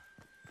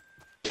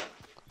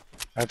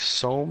 I have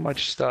so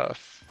much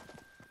stuff.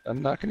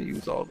 I'm not gonna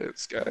use all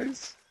this,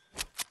 guys.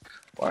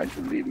 Why'd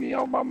you leave me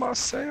all by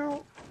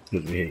myself?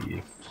 Because we hate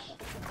you.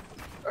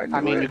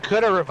 I mean, you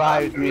could have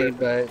revived me,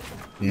 but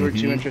you were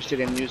too interested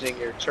in using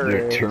your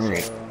turret. Your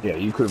turret. so- Yeah,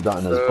 you could have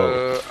gotten us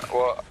both.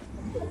 Well,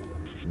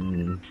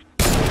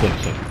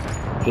 Finish him.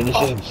 Finish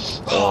him.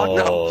 oh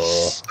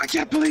no! I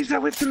can't believe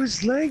that went through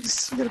his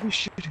legs. You gotta be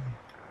shooting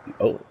me.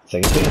 Oh,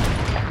 second chance.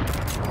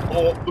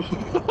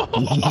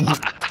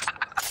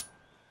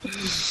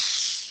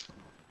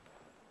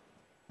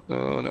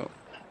 Oh no.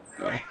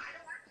 No.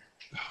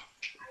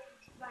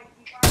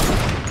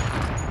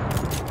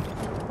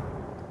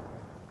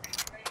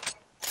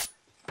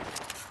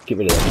 Get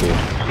rid of that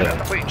dude. Get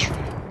out of the way, tree.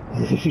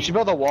 You should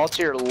build a wall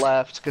to your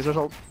left, because there's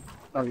a...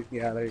 Oh,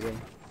 yeah, there you go.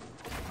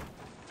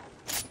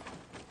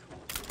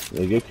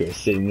 Look at Chris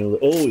sitting in the...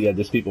 Oh, yeah,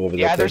 there's people over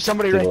there. Yeah, there's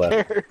somebody right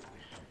there.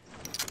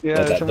 Yeah, Let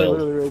there's that somebody build.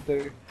 literally right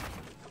there.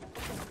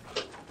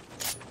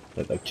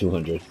 At like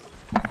 200.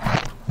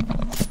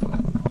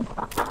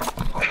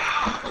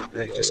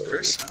 Hey, just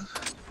Chris, huh?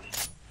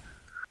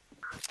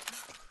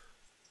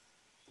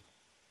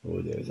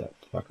 Oh, there's that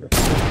fucker.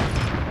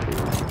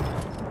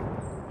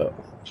 Oh.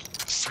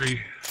 3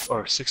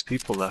 or 6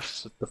 people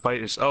left. The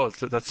fight is. Oh,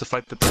 that's the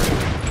fight that they're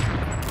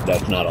in.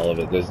 That's not all of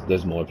it.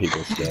 There's more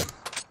people still.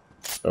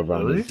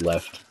 Around Really? his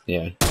left.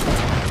 Yeah.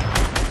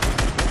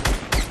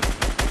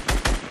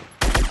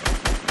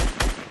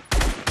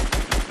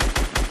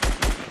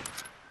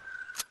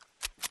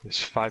 There's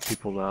 5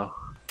 people now.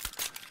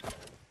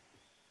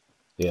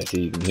 Yeah, so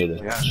you can hear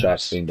the Yeah, shots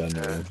there's- being done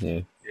there.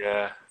 Yeah.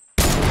 Yeah.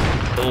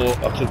 Oh,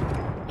 up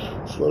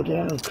to... Slow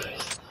down,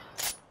 Chris.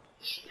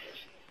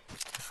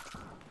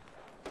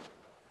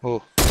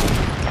 Oh.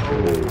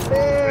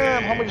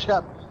 Damn, homie just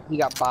got... He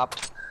got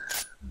bopped.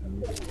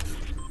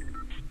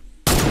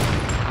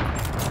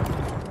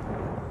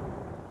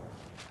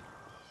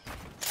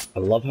 I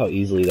love how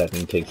easily that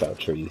thing takes out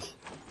trees.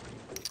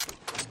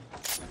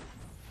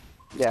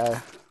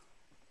 Yeah.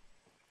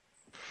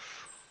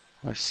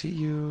 I see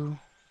you.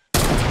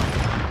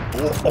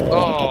 Oh,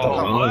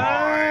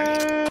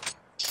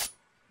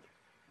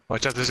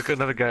 watch out! There's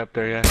another guy up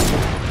there. Yeah.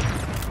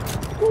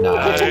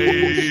 Nice.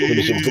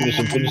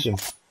 Nice. Finish him.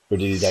 Or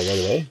did he die right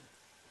away?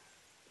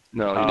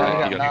 No, Oh, he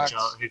got didn't. knocked.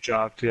 he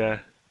dropped. Yeah.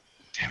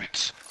 Damn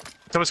it.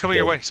 Someone's coming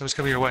your way. Someone's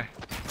coming your way.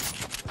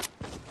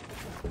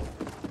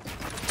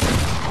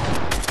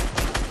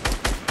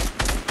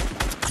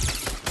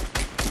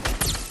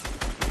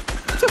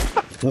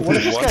 What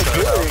is this guy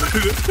doing?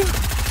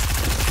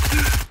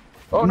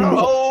 Oh no!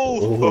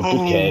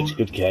 Oh,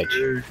 good catch.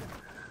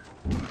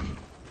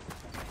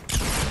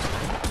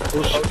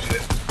 Oh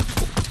shit!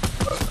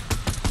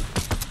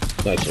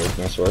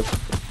 Nice work.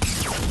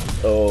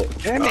 Oh,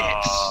 Damn it!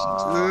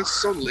 That's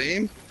so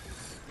lame.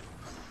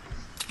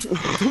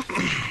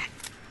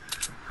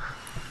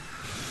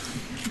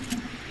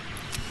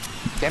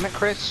 Damn it,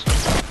 Chris.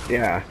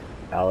 yeah,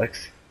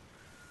 Alex.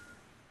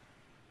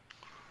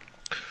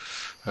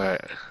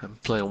 Alright, I'm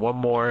playing one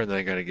more and then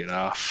I gotta get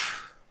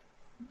off.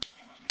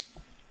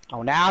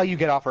 Oh, now you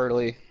get off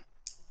early.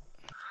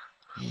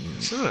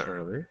 This isn't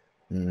early.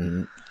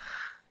 Mm.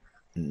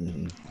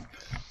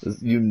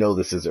 You know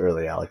this is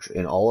early, Alex.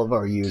 In all of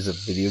our years of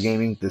video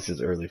gaming, this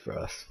is early for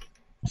us.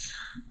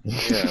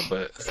 Yeah,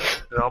 but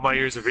in all my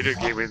years of video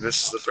gaming,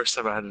 this is the first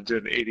time I had to do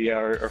an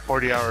 80-hour or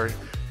 40-hour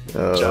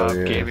job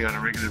gaming on a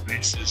regular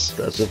basis.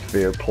 That's a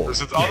fair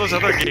point. All those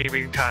other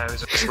gaming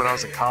times was when I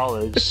was in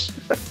college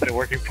and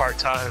working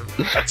part-time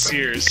at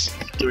Sears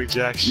doing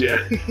jack shit.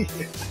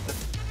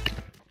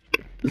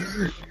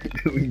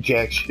 Doing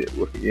jack shit.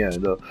 Yeah,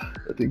 no.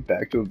 I think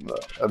back to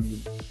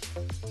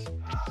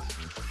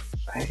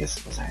I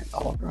guess, was I at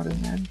Olive Garden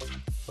then?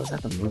 Was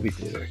that the movie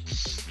theater?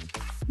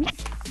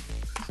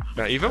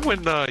 Now, even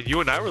when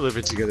you and I were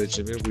living together,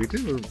 Jimmy,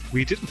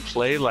 we didn't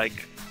play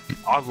like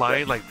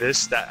online like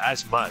this that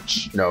as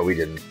much. No, we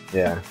didn't.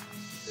 Yeah.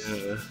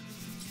 Yeah.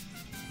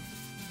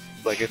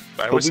 Like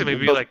I would say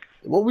maybe like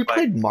Well, we like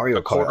played Mario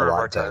a Kart quarter a of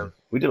our lot time. then.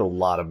 We did a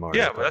lot of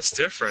Mario yeah, Kart. but that's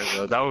different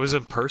though. That was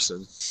in person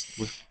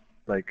with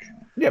like.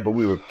 Yeah, but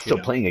we were still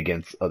know. playing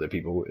against other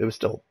people. It was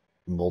still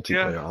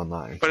multiplayer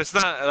online. But it's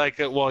not like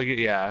well,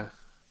 yeah.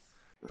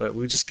 But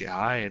we just get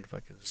high and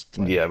fucking just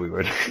play. Yeah, we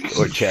would.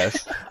 Or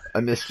chess.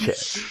 I miss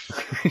chess.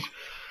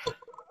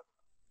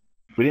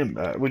 We didn't.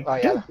 Oh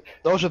yeah,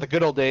 those are the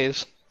good old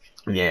days.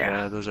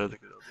 Yeah, those are the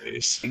good old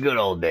days. Good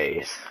old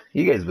days.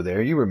 You guys were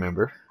there. You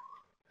remember?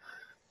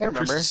 I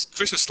remember. Chris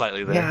was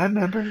slightly there. Yeah, I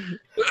remember.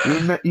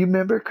 You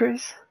remember,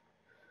 Chris?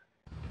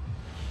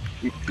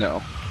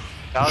 No.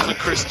 That was when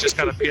Chris just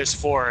got a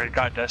PS4 and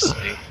got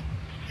Destiny.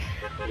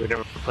 We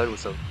never played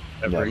with him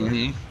ever. Never.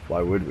 Mhm.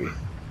 Why would we?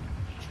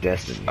 It's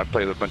Destiny. I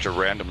play with a bunch of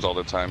randoms all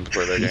the time to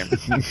play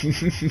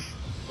that game.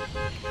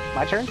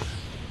 My turn.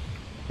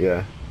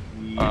 Yeah.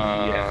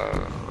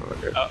 Yeah.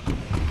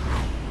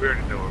 We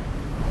already know him.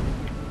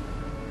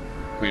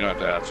 We don't have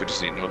to ask, we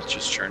just need to know it's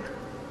just turn.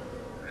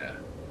 Yeah.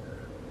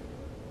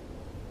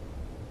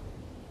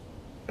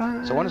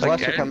 So when does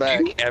Lester come back?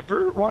 Do you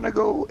ever want to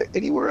go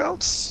anywhere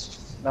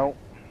else? No.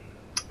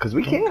 Because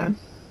we can.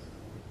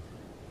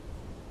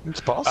 It's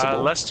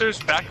possible.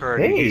 Lester's back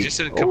already. Hey. He just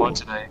didn't come Oh. on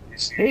tonight.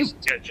 He's Hey.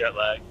 got jet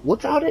lag.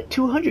 What's out at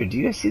 200? Do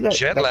you guys see that?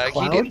 Jet that lag.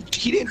 cloud?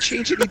 He didn't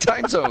change any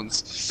time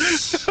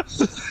zones.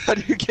 How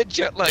do you get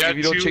jet lag if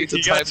you don't change the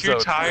he time got too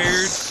zone?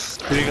 tired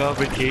being on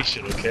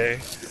vacation, okay?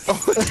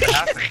 It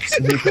happens.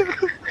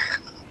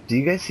 Do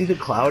you guys see the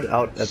cloud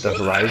out at the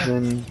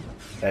horizon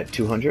at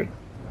 200?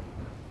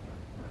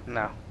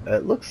 No.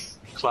 It looks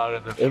Cloud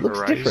in the it looks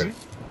horizon. different.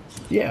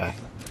 Yeah,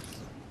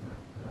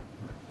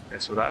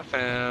 That's what I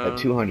found. at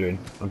 200.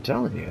 I'm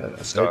telling you,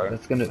 Star.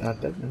 that's gonna.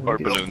 That, Or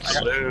balloons. I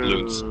got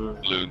Balloons. balloons.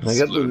 Balloons. I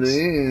got balloons.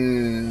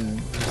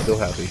 balloons. So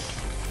happy.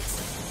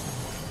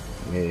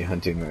 A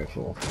hunting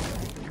rifle.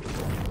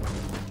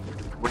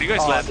 Would you guys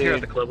Oh, land here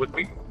at dude. the club with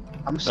me?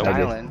 I'm I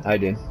styling. did. I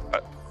did.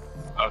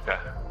 Okay.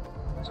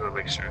 Just want to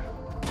make sure.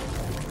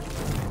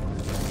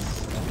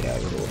 Yeah,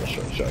 it was a little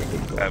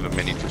short. I have a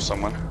mini for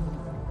someone.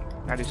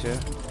 I do too.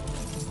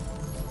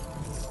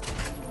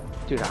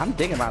 Dude, I'm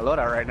digging my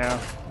loadout right now.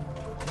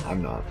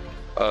 I'm not.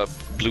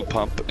 Blue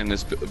pump in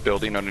this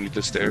building underneath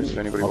the stairs. If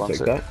anybody I'll wants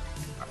take it. that.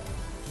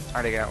 I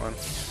already got one.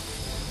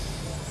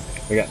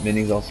 I got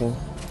minis also.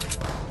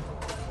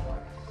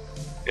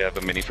 Yeah, I have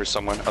a mini for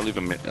someone. I'll leave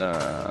a mini.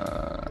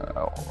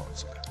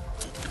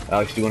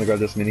 Alex, do you want to grab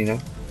this mini now?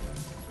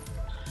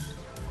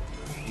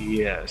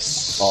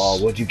 Yes.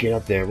 Oh, what'd you get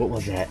up there? What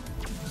was that?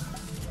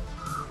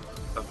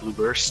 A blue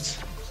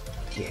burst.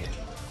 Yeah.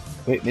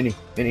 Wait, mini.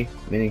 Yeah.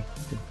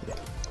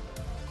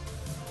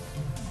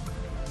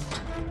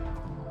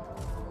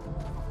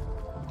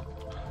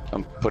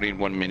 I'm putting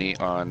one mini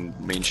on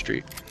Main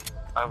Street.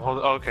 I'm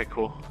holding. Oh, okay,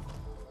 cool.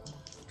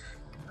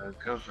 I'll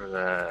go for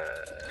that.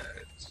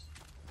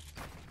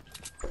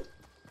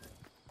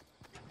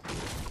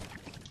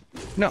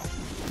 No.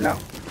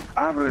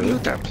 I'm gonna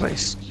loot that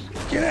place.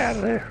 Get out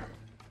of there.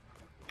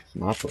 It's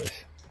my place.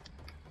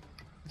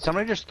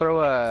 Somebody just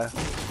throw a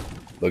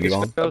Boogie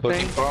bomb? Go A boogie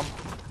thing. bomb?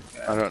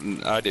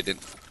 I didn't.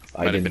 I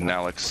Might have did been not.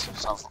 Alex.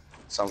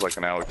 Sounds like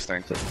an Alex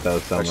thing. That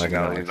does sound Especially like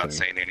now an that he's not Alex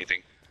thing. saying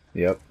anything.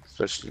 Yep.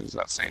 Especially he's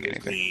not saying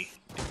anything. Me.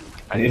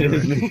 It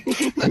is me.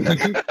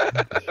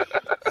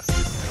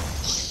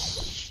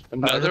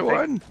 Another Perfect.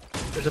 one?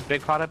 There's a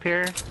big pot up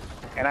here,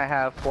 and I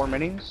have 4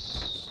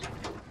 minis.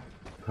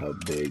 How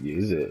big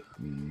is it?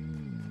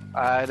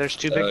 There's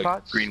 2 big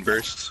pots. Green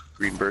burst.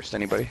 Green burst,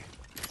 anybody?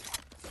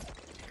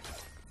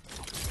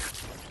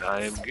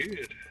 I am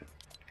good.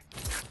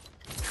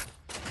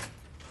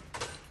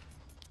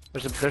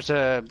 There's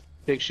a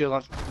big shield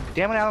on.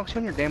 Damn it, Alex, you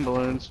and your damn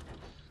balloons.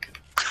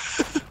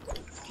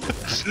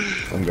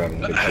 I'm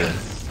grabbing a big shield.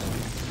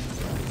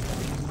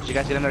 Did you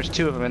guys see them? There's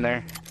 2 of them in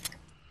there.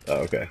 Oh,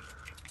 okay.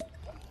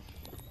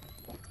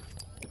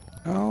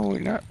 No, we're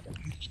not.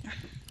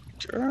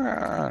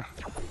 Damn,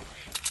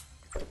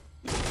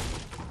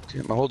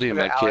 I'm holding a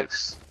Okay, med kit.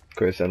 Alex.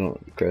 Chris,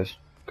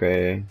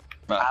 Cray.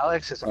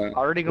 Alex is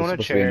already There's going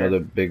to supposed to be chair. another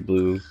big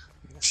blue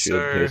shield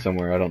Sir. here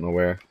somewhere. I don't know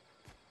where.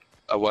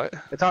 A what?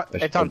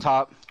 It's on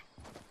top.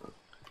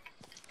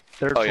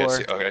 3rd Oh, yeah, I floor.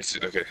 see. Okay, I see.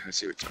 Okay, I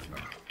see what you're talking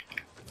about.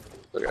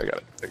 Okay, I got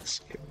it.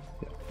 Thanks.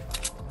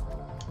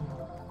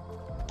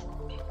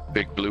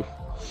 Big blue.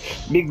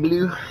 Big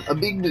blue, a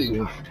big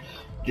blue.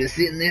 Just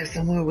sitting there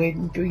somewhere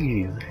waiting for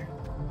you.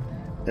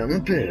 I'm a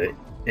poet,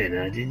 and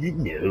I didn't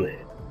know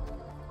it.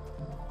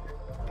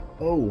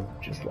 Oh,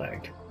 just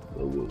lagged.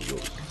 Whoa.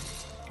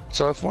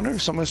 So I wonder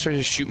if someone's trying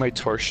to shoot my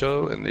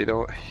torso and they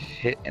don't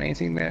hit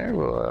anything there,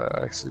 will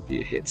actually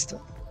be a hit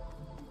still.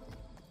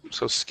 I'm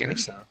so skinny.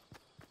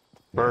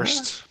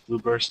 Burst. Blue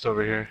burst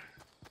over here.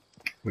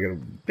 We got a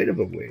bit of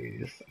a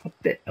ways.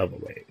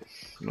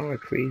 Not a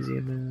crazy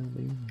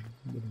amount.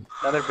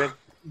 Another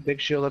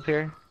big shield up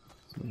here.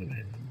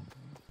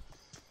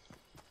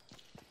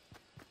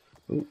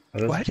 Ooh,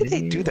 Why did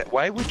they do that?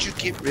 Why would you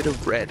get rid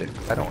of red?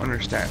 I don't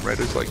understand. Red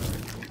is like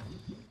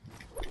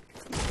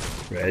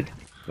Red?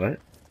 What?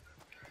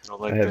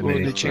 Don't like I have the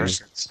many blue changes.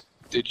 bursts.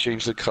 they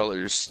changed the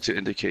colors to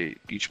indicate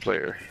each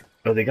player.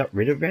 Oh, they got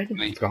rid of red?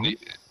 They- It's gone? they-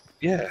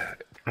 yeah,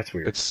 That's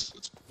weird. it's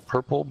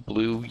purple,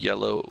 blue,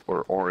 yellow,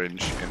 or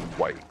orange, and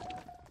white.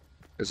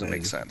 Doesn't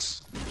make Mm.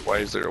 sense. Why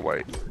is there a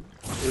white?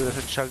 Ooh, there's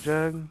a chug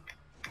jug.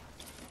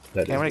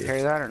 That Can we is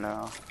carry that or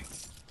no?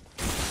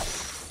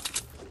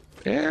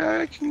 Yeah,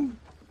 I can.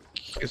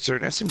 Is there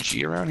an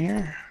SMG around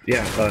here?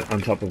 Yeah,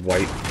 on top of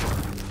white.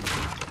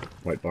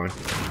 White barn.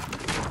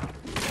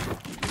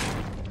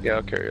 Yeah,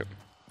 I'll carry it.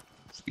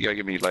 You gotta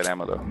give me light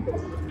ammo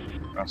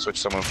though. I'll switch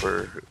someone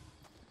for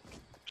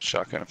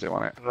shotgun if they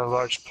want it. And a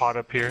large pot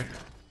up here.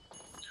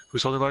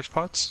 Who's holding large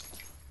pots?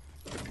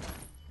 I'm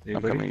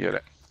Anybody? coming to get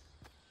it.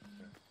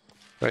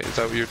 Right, is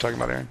that what you were talking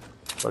about, Aaron?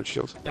 Large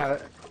shield. Yeah,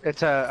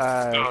 it's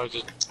a No,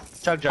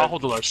 just, chug I'll jug.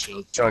 hold the large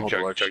shield. I'll Chug, hold the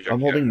chug, large chug, shield. chug. I'm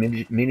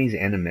holding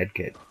minis and a med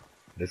kit.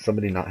 Does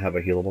somebody not have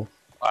a healable?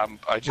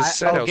 I just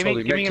said I was give me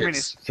holding your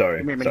medkits. minis. Sorry.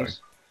 Give me your sorry. minis.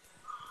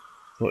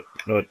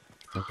 What?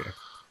 Okay.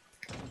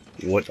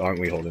 What aren't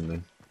we holding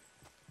then?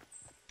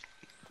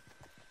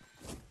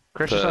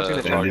 Chris just wants to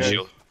get a chug large bandages. jug.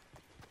 shield.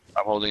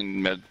 I'm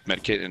holding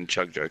medkit and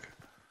chug jug.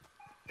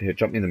 Here,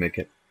 jump me in the med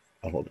kit.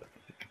 I'll hold it.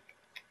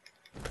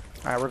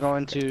 Alright, we're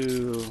going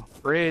to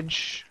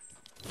bridge,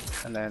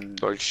 and then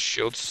Large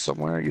shield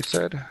somewhere, you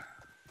said?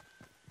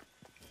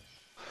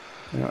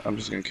 Yeah, I'm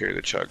just gonna carry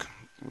the chug.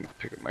 I'm gonna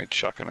pick up my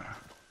shotgun.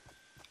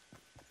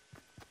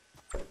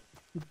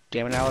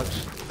 damn it,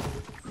 Alex.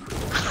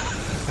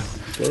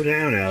 Slow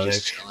down, Alex.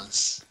 Just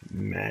jealous.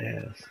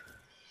 Madhouse.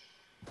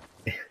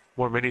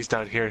 More minis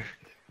down here.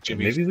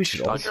 Jimmy, Maybe we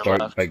should all on your start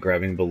left. by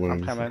grabbing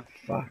balloons. coming.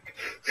 Fuck.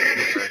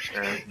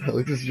 Aaron.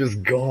 Alex is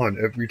just gone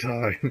every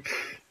time.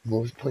 I'm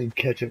always playing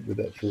catch up with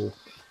that fool.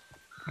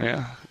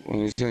 Yeah,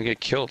 well, he's gonna get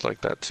killed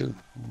like that too.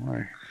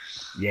 Why?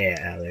 Yeah,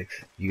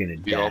 Alex, you're gonna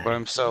Be all by die.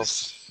 himself.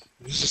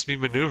 This is just me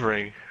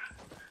maneuvering.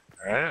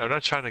 Alright? I'm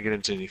not trying to get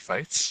into any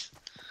fights.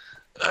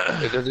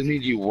 It doesn't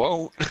mean you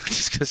won't,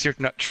 just because you're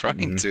not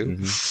trying to.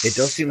 It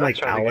does seem Not like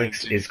trying to get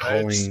Alex into is fights.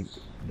 calling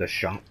the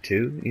shot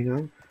too, you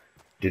know?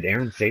 Did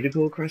Aaron say to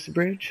go across the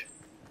bridge?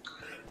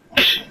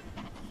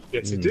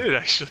 Yes, he did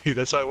actually.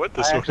 That's why I went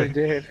this I way. actually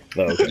did.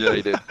 Oh, okay. Yeah,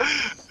 he did.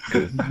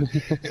 Cool.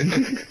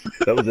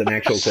 That was an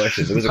actual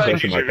question. There was a Thank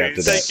question you, mark Jimmy.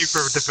 after Thank that. you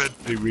for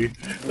defending me.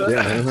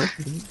 Yeah,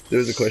 there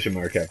was a question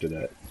mark after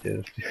that.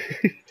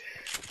 Yeah.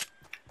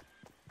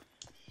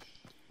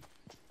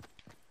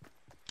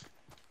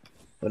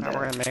 But Now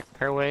we're gonna make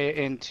our way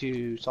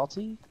into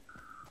Salty,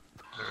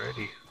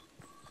 Alrighty.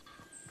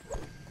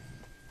 and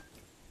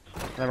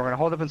then we're gonna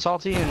hold up in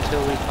Salty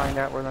until we find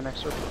out where the next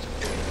circle is.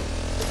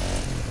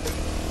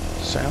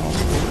 Sounds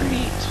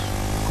great.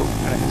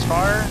 And if it's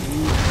far,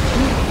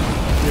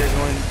 we're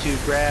going to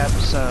grab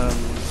some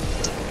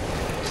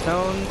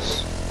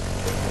stones.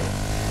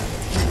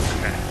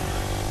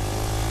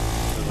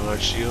 Another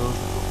shield.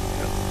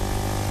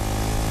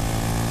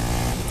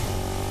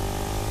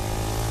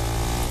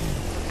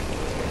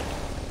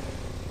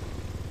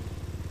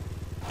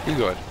 You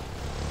go ahead.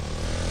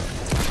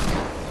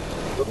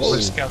 Whoa,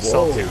 Let's scout whoa.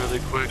 Salty really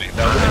quick.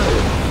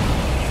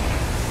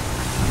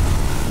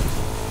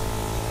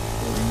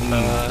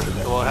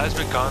 Well, it has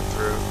been gone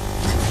through.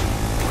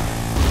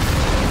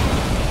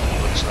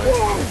 Looks like.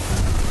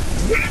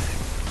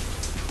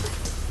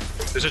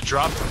 There's a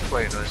drop.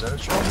 Wait, no, is that a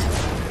drop?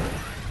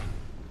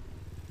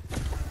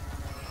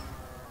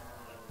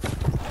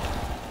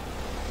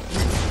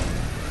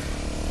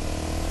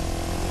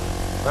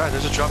 Alright,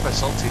 there's a drop at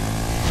Salty.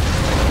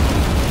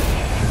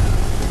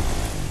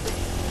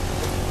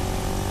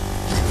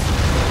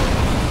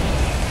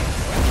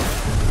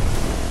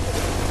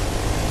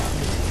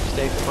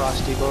 Stay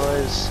frosty,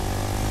 boys.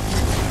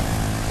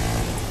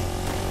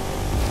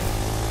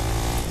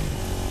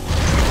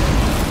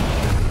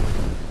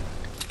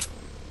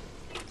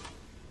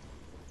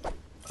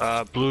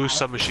 Blue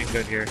submachine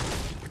gun here.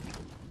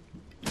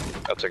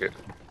 I'll take it.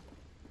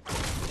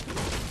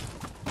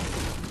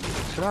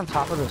 Sit on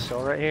top of this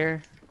hill right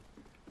here.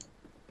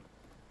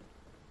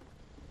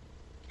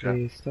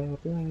 Please stop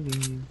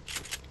running.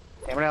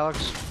 Damn it,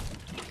 Alex.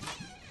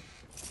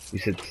 You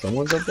said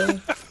someone's up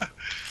there?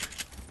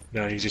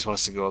 No, he just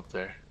wants to go up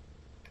there.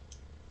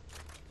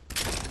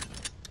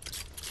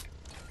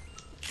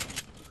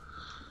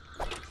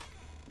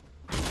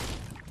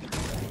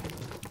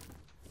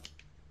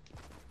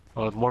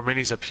 Oh, more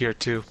minis up here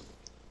too.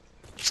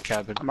 This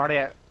cabin. I'm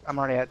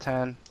already at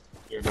 10.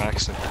 You're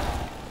maxing.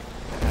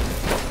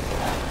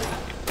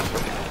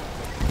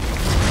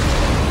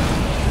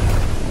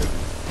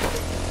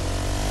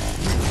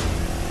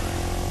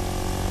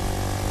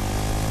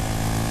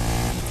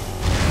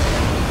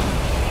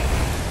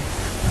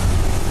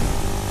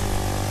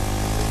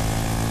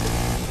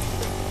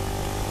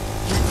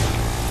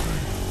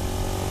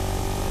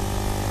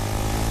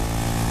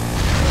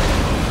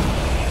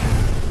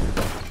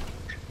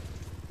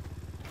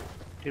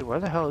 Dude, where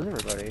the hell is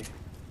everybody?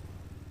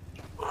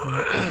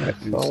 A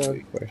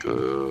solid question.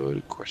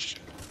 Good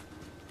question.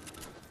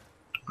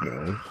 No,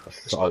 a There's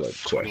solid about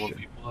 21 question.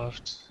 people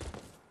left.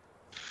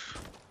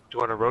 Do you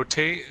want to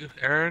rotate,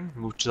 Aaron?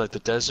 Move to like the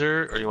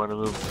desert, or you want to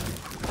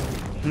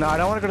move? No, I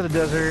don't want to go to the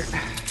desert.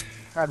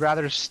 I'd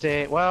rather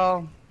stay.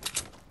 Well,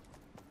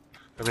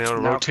 I mean, I want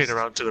to No. rotate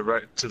around to the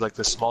right, to like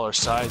the smaller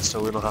side,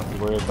 so we don't have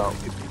to worry about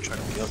people trying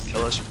to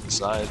kill us from the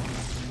side.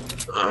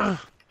 I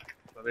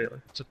mean,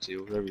 it's up to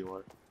you, whatever you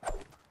want.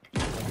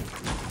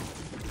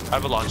 I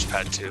have a launch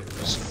pad too.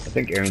 So. I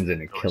think Aaron's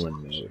in a killing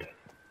mode.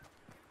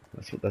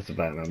 That's the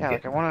vibe I'm yeah,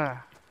 like getting. I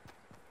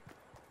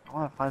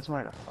wanna find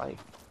somebody to fight.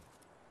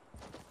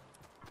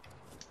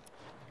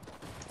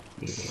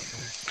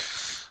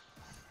 This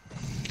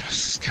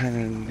is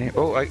kind of.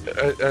 Oh,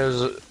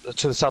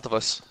 to the south of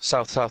us.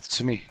 South,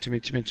 to me.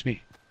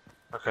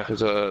 Okay.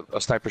 There's a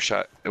sniper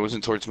shot. It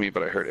wasn't towards me,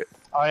 but I heard it.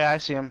 Oh yeah, I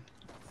see him.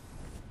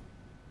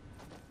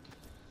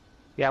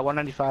 Yeah,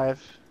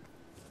 195.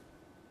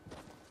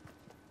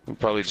 We'll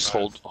probably just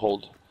hold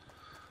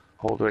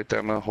right there.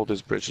 I'm gonna hold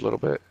this bridge a little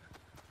bit.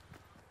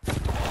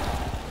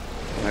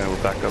 And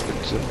we'll back up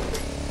into.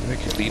 I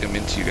could lead him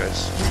into you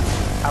guys.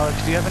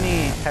 Alex, do you have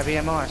any heavy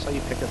ammo? I saw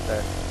you pick up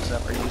that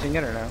stuff. Are you using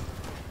it or no?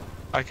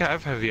 I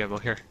have heavy ammo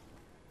here.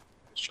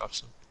 Let's drop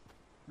some.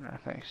 No,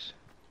 thanks.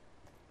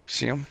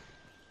 See him?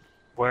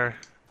 Where?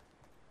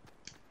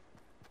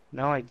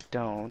 No, I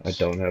don't. I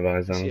don't have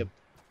eyes on see him.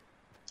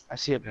 I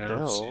see a Yeah, I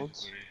don't see build.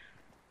 it.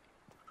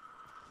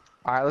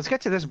 Alright, let's get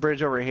to this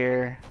bridge over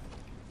here.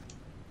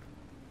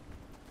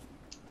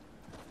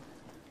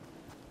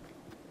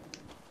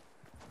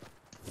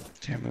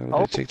 Damn it,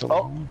 Oh, it take the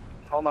long.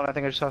 Hold on, I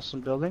think I just saw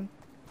some building.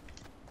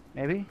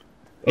 Maybe? Oh,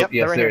 Yep,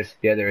 yes, they're right there here. is.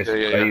 Yeah, there is. Yeah,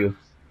 yeah, Are yeah. you?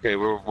 Okay,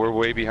 we're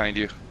way behind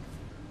you.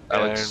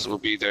 Alex And- will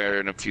be there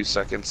in a few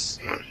seconds.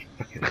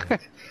 Fucking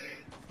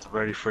I'm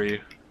ready for you.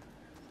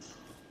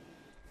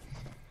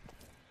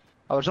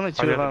 Oh, there's only Are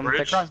two they of on the them.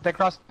 bridge?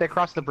 They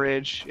crossed the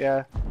bridge.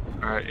 Yeah.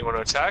 Alright, you want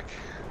to attack?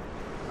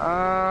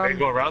 I can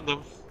go around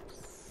them.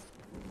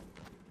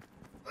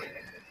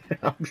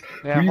 Yeah, what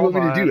do you want hold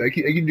me to on. do? I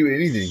can do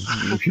anything.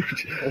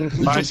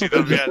 I see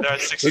them. Yeah, they're at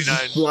Let's 69.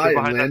 just fly They're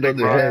and behind land that on big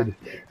their rock. head.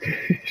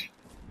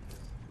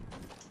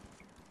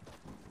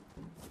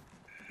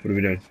 What are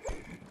we doing?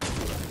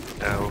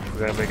 Now we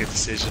gotta make a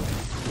decision.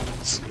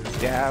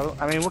 Yeah,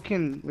 I mean we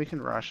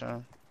can rush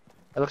them.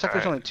 It looks like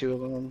there's Alright. only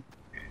 2 of them.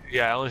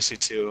 Yeah, I only see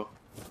 2.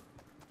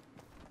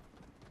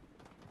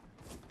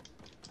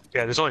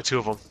 Yeah, there's only 2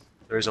 of them.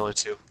 There's only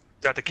 2.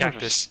 They're at the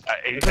cactus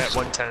at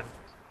 110.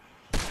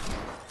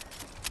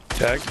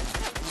 Tag.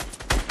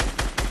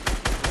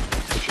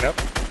 Pushing up.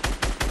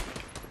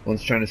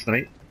 One's trying to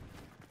snipe.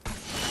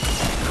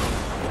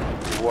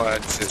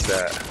 What is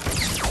that?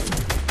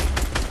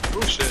 Oh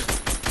shit.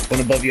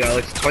 One above you,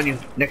 Alex. On you.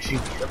 Next to you.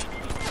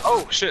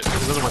 Oh shit.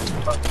 There's another one.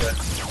 Okay.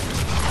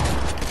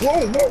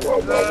 Whoa,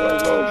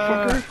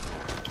 fucker.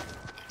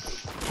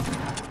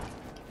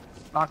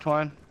 Knocked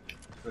one.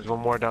 There's one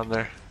more down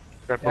there.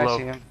 Right Yeah, I below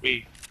see him.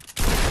 me.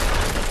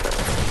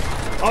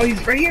 Oh,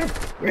 he's right here.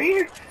 Right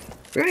here.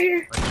 Right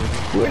here.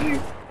 Right here.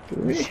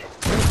 Right here.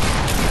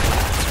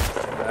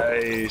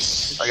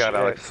 Nice. I got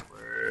Alex.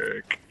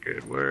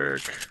 Good work. Good work.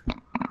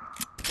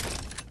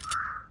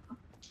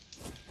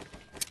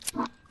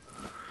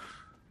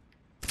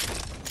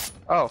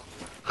 Oh.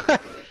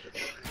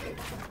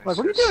 Like,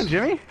 what are you doing,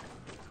 Jimmy?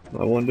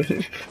 I wonder.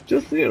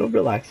 Just,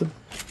 relaxing.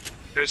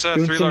 There's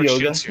Doing 3 some large yoga.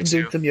 shields here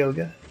Doing too. some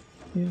yoga.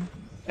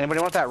 Anybody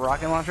want that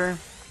rocket launcher?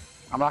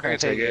 I'm not gonna I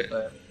can take take it,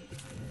 it.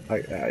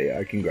 but Yeah,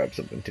 I can grab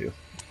something too.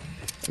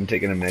 I'm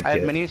taking a med I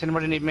have kit. minis.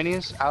 Anybody need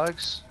minis?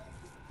 Alex?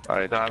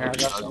 Alright, Nah, Here, I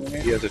got some in he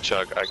here. has a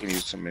chug. I can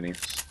use some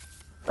minis.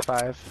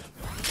 5.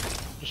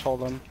 Just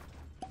hold them.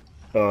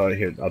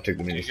 Here, I'll take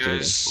the Do minis you too.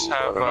 guys I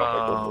have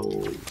don't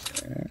know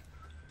if I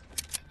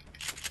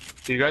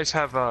do you guys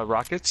have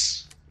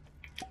rockets?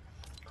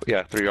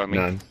 Yeah, 3 on me.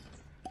 None.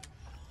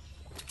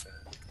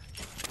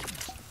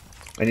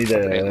 I need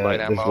Light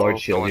this ammo, large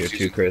shield no here one's too,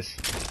 using- Chris.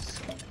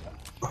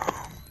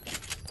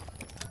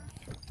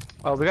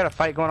 Oh, we got a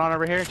fight going on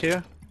over here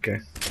too.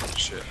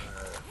 Shit.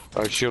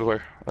 Shield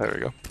where? There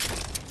we go.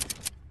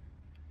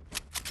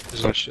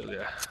 There's no shield,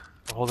 yeah.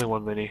 I'm holding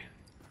 1 mini.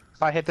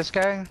 If I hit this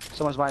guy,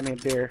 someone's buying me a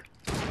beer.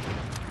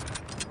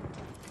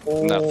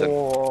 Nothing.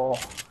 Oh,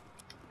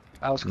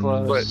 that was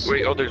close.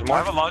 Wait, oh, there's I more?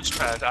 have a launch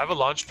pad. I have a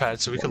launch pad,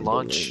 so we can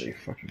launch. Really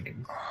fucking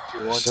good. If you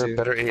want Is there to.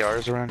 better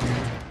ARs around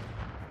here?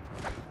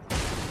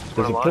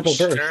 There's a Wanna purple launch,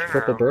 burst. Aaron,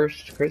 Purple or-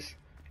 burst, Chris.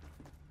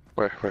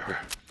 Where?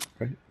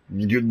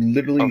 You're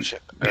literally. Oh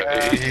shit.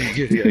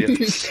 Yeah.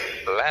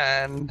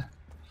 Land.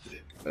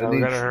 I Oh, we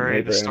need gotta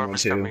hurry, the sniper storm ammo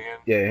is too. coming in.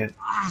 Yeah.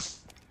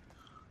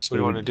 So what do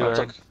you want to do, Oh,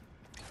 Aaron?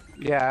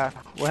 Yeah,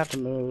 we'll have to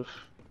move.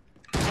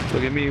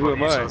 Look at me, who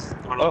am I? You want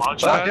to Oh,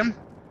 launch Knocked pad? him.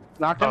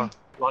 Knocked him. Oh,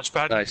 launch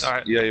pad? Nice.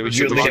 Alright. Yeah, we You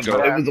should only launch have,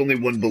 go. it was only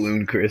 1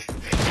 balloon, Chris.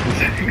 That's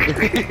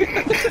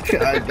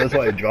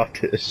why I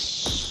dropped it.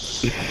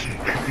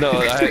 No,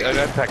 I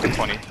got a pack of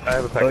 20. I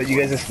have a pack Oh, of you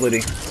 20. guys are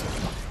splitting.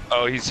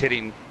 Oh, he's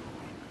hitting.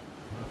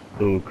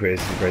 Oh, Chris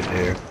is right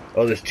there.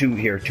 Oh, there's 2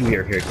 here. 2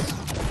 here. Here.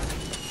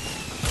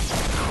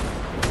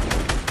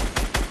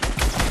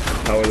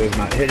 How are those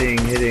not hitting?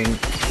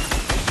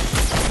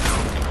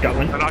 Got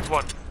one. I knocked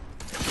 1.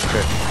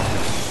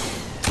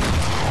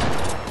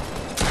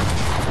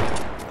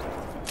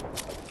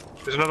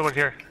 There's another one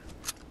here.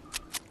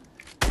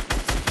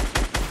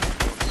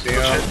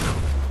 Yeah.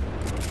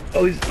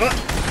 Oh, he's.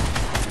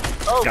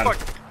 Oh, Got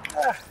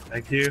fuck.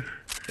 Thank you.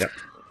 Yep.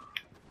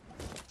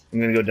 I'm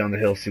gonna go down the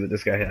hill, see what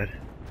this guy had.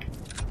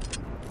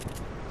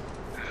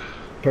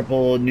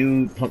 Purple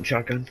new pump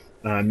shotgun.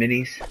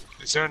 Minis.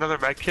 Is there another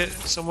med kit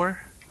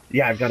somewhere?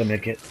 Yeah, I've got a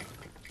med kit.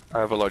 I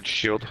have a large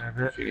shield Have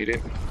it. if you need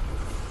it.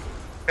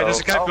 Hey, there's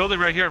a guy Oh. building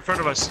right here in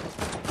front of us.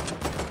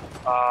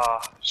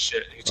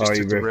 Shit. He just Oh,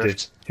 you took the ripped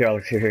rift. it. Here,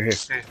 Alex. Here.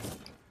 Hey,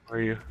 where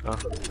are you? Oh.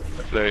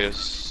 There he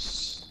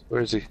is.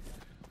 Where is he?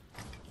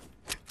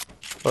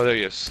 Oh, there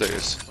he is.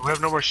 We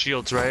have no more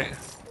shields, right? No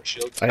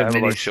shields. I I have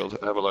have a large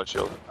minis.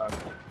 shield.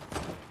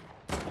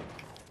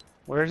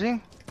 Where is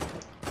he?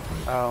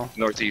 Oh,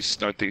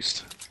 Northeast.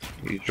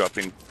 He's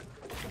dropping.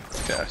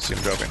 Yeah, I see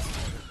him dropping.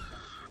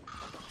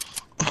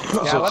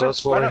 yeah. So let, that's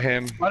for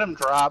him. Let him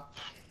drop.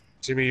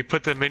 Jimmy, you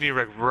put the mini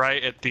rig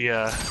right at the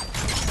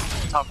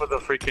top of the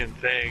freaking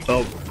thing.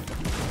 Oh,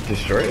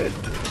 destroy it.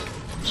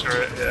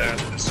 Sure, yeah.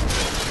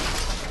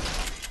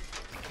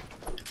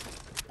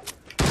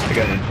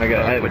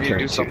 I have We a need to turn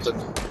do too. something.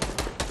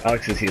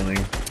 Alex is healing.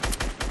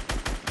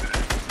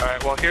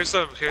 Alright, well here's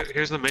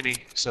the mini.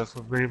 So if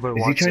anybody Is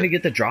he wants trying it. to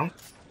get the drop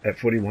at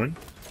 41?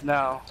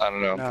 No. I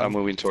don't know. No. I'm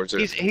moving towards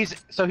it. He's Can I use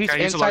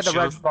a inside the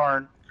large red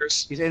barn.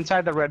 Chris? He's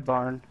inside the red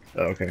barn.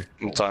 Oh, okay.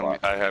 It's on me.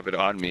 I have it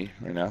on me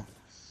right now.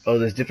 Oh,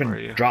 there's Where are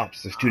you? different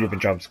drops. There's 2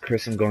 different drops.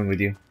 Chris, I'm going with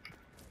you.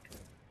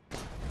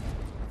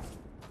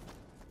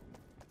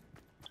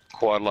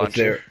 Quad What's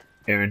there, launcher.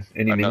 Aaron?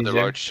 Any Another minis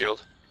there? large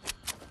shield.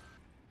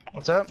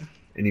 What's up?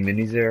 Any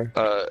minis there?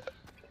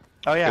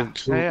 Oh yeah. And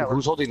who- Yeah.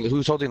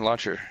 who's holding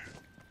launcher?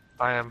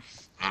 I am.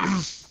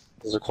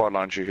 There's a quad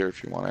launcher here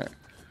if you want it.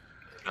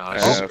 No, Oh,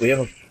 it's-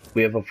 Oh,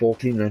 we have a full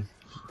team then.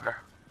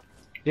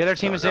 The other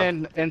team Oh, is no.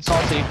 in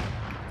Salty.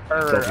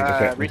 Or Salty,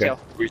 okay, retail.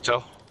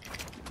 Retail.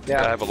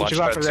 Yeah, I have a we launch should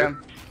go pad after too.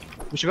 them.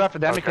 We should go after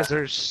them Okay. because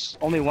there's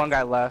only one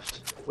guy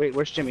left. Wait,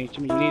 where's Jimmy?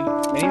 Jimmy, you need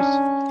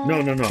minis?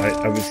 No.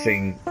 I was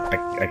saying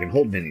I can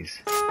hold minis.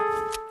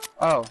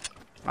 Oh,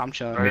 I'm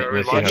chilling. Alright, are we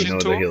Unless you have launching no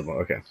to other him?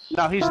 healable. Okay.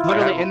 No, he's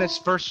literally in this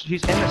first.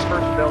 He's in this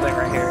first building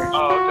right here.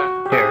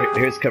 Oh, okay.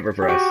 Here's cover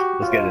for us.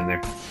 Let's get in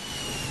there.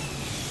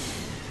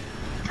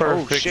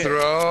 Perfect shit.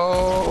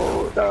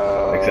 throw.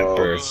 No. Except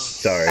for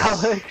sorry.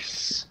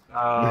 Alex.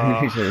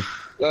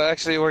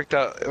 Actually, it worked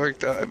out. It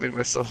worked out. I made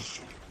myself.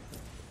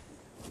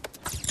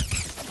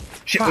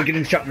 Shit, we're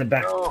getting shot in the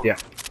back. No. Yeah,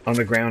 on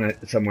the ground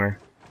somewhere.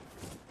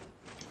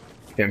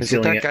 Okay, I'm Is it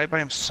sealing that it. guy by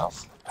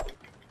himself?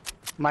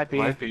 Might be.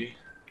 Might be.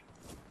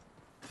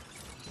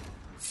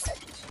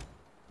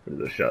 Where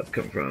do those shots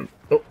come from?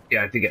 Oh,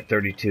 yeah, I think at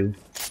 32.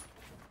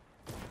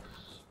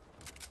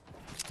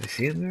 I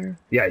see him there?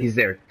 Yeah, he's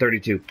there.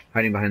 32,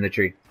 hiding behind the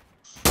tree.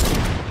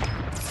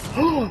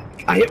 Oh,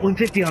 I hit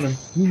 150 on him.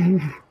 Ooh.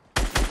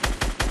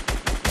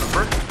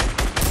 Number?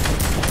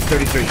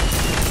 33.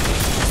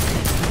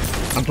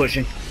 I'm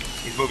pushing.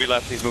 He's moving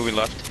left. He's moving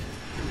left.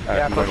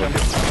 Yeah, push him.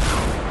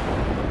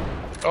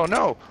 Oh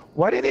no!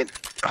 Why didn't it?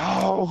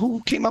 Oh,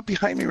 who came up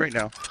behind me right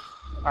now?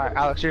 All right,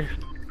 Alex, you're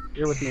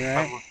with me,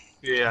 right?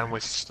 Yeah, I'm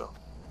with you still.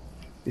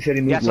 You said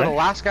he moved Yeah. So the left?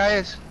 last guy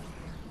is.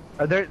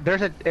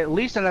 There's at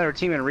least another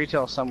team in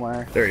retail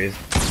somewhere. There he is.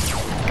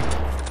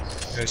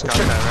 You guys got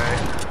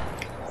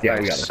that, right? Yeah,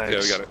 we got it. Yeah,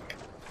 we got it.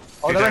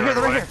 Oh, Hey, they're right there, here.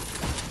 They're right right here.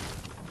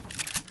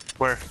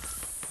 Where?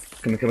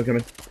 Coming.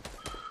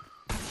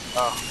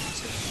 Oh.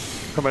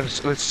 Come on,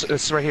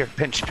 it's right here.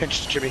 Pinch,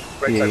 Jimmy.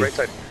 Right Yeah. side, right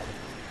side.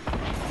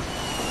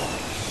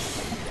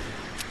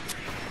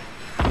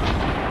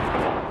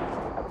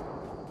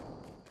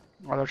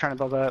 Oh, they're trying to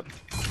build up.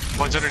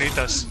 One's underneath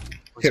us.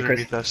 One's Here, Chris.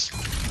 underneath us.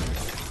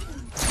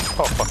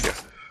 Oh fuck yeah!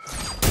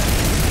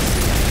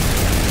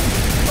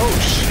 Oh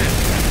shit.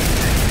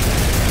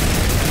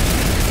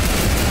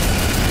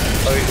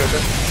 Oh, you got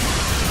that?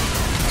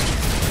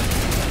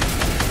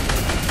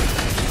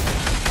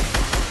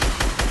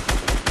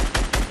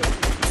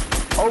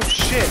 Oh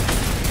shit!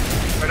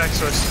 Right next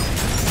to us.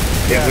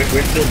 Yeah, we're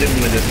still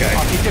dealing with this Oh, guy.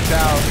 he dipped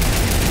out.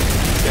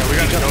 Yeah, we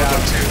gotta jumped go out.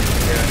 though too.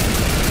 Yeah.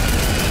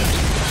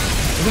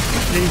 Where the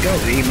fuck did he go?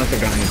 He must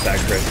have gotten inside,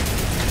 Chris.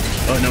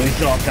 Oh no, he's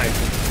still outside.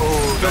 Oh,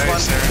 Good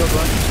nice one. there. Good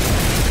one.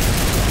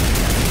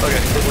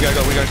 Okay, we gotta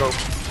go.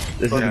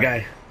 This is the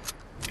guy.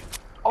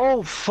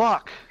 Oh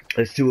fuck!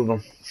 There's two of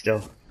them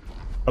still.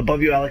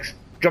 Above you, Alex.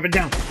 Drop it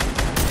down.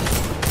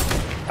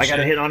 I got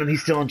a hit on him.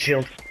 He's still on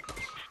shield.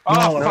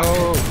 Oh, No.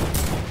 fuck.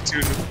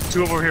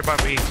 Two over here by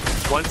me.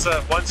 One's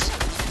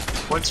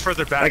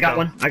further back. I got though.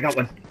 one. I got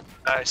one.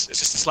 Nice. It's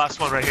just this last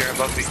one right here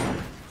above me.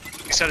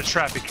 He set a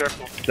trap. Be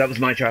careful. That was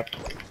my trap.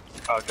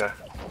 Oh, okay.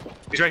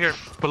 He's right here,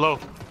 below,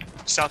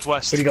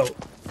 southwest. Where'd he go?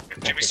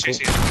 Jimmy's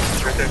chasing him.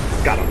 He's right there.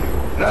 Got him.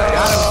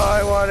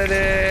 I wanted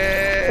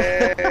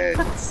it.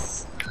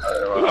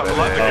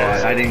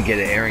 Oh, I didn't get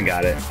it. Aaron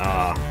got it.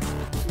 Ah,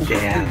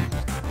 damn.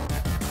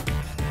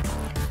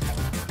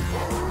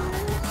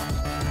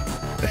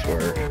 Nice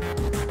work.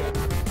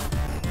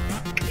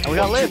 And we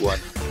got live.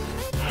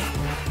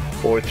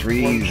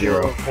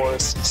 4-3-0.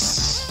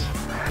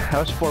 That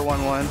was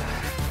 4-1-1.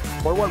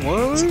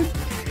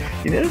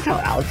 4-1-1. You notice how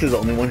Alex is the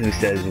only one who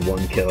says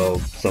 1 kill,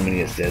 so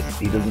many assists.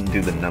 He doesn't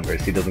do the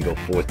numbers. He doesn't go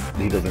 4.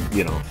 He doesn't,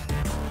 5-3-0.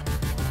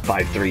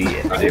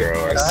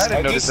 I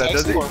didn't notice that,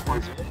 does he? Well,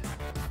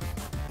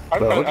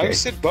 okay. I've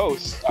said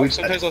both.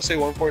 Sometimes I'll say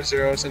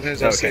 1-4-0.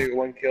 Sometimes I'll Okay. say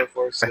 1 kill,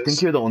 4 I assists.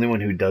 think you're the only one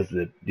who does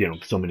the,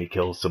 so many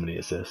kills, so many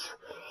assists.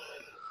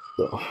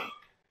 So.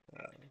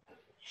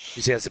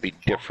 He has to be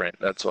different.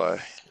 That's why.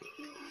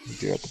 You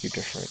do have to be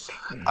different.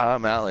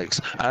 I'm Alex.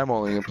 I'm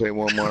only gonna play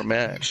one more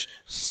match.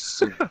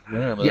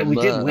 Yeah, we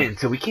did win,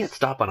 so we can't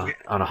stop on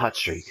a hot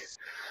streak.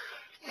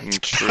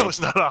 That was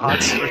not a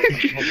hot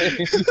streak.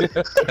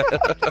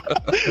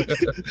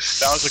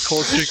 That was a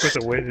cold streak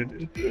with a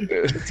win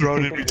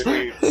thrown in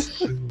between.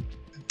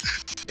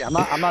 Yeah,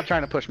 I'm not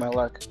trying to push my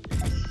luck.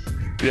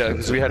 Yeah,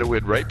 because we had to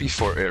win right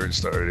before Aaron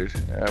started.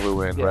 And we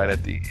win right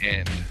at the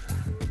end.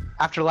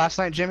 After last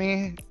night,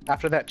 Jimmy,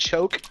 after that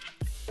choke,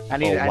 I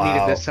needed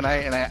wow. this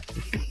tonight, and I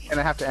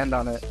have to end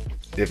on it.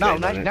 If No, they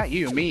done it. not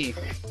you, me.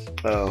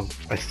 Oh,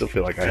 I still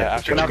feel like I Yeah,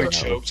 have to after choke the right now.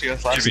 Choked you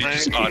last Jimmy night.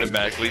 just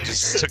automatically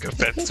just took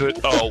offense to it.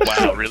 Oh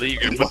wow, really?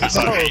 You're gonna put this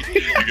on me?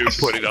 You're gonna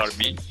put it on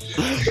me?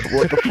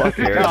 What the fuck,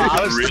 Aaron? No,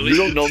 I was- Really? You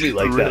don't know me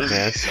like Really?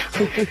 that,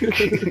 man.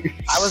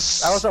 I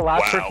was the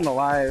last Wow. person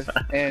alive,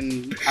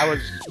 and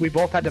we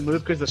both had to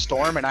move because of the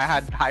storm, and I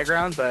had high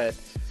ground, but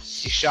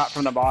he shot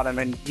from the bottom,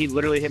 and he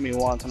literally hit me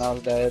once, and I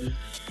was dead.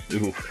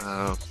 Ooh.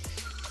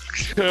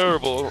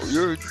 Terrible.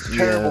 You're a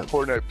terrible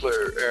Fortnite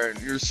player, Aaron.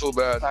 You're so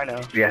bad. I know.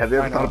 Yeah, have you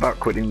I ever know. thought about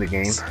quitting the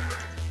game?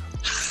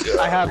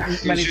 I have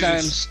many should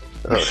times.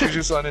 You should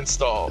just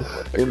uninstall.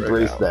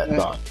 Embrace that Yeah.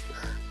 thought.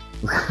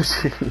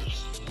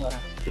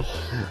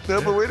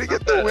 No, but way to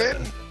get the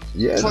win.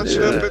 Yeah, Punch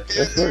dude. it up at the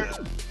That's end. it.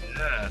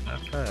 Yeah,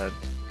 not bad.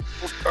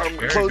 I'm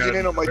Aaron closing got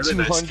in on my really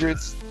nice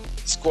 200s.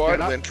 Squad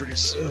Yeah, win pretty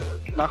soon.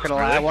 Not gonna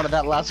lie, I wanted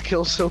that last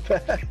kill so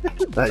bad.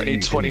 I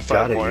need 25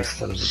 gotta more. use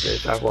son of a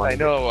bitch. I wanted I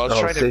know. I was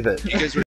Oh, trying save to. it. You guys were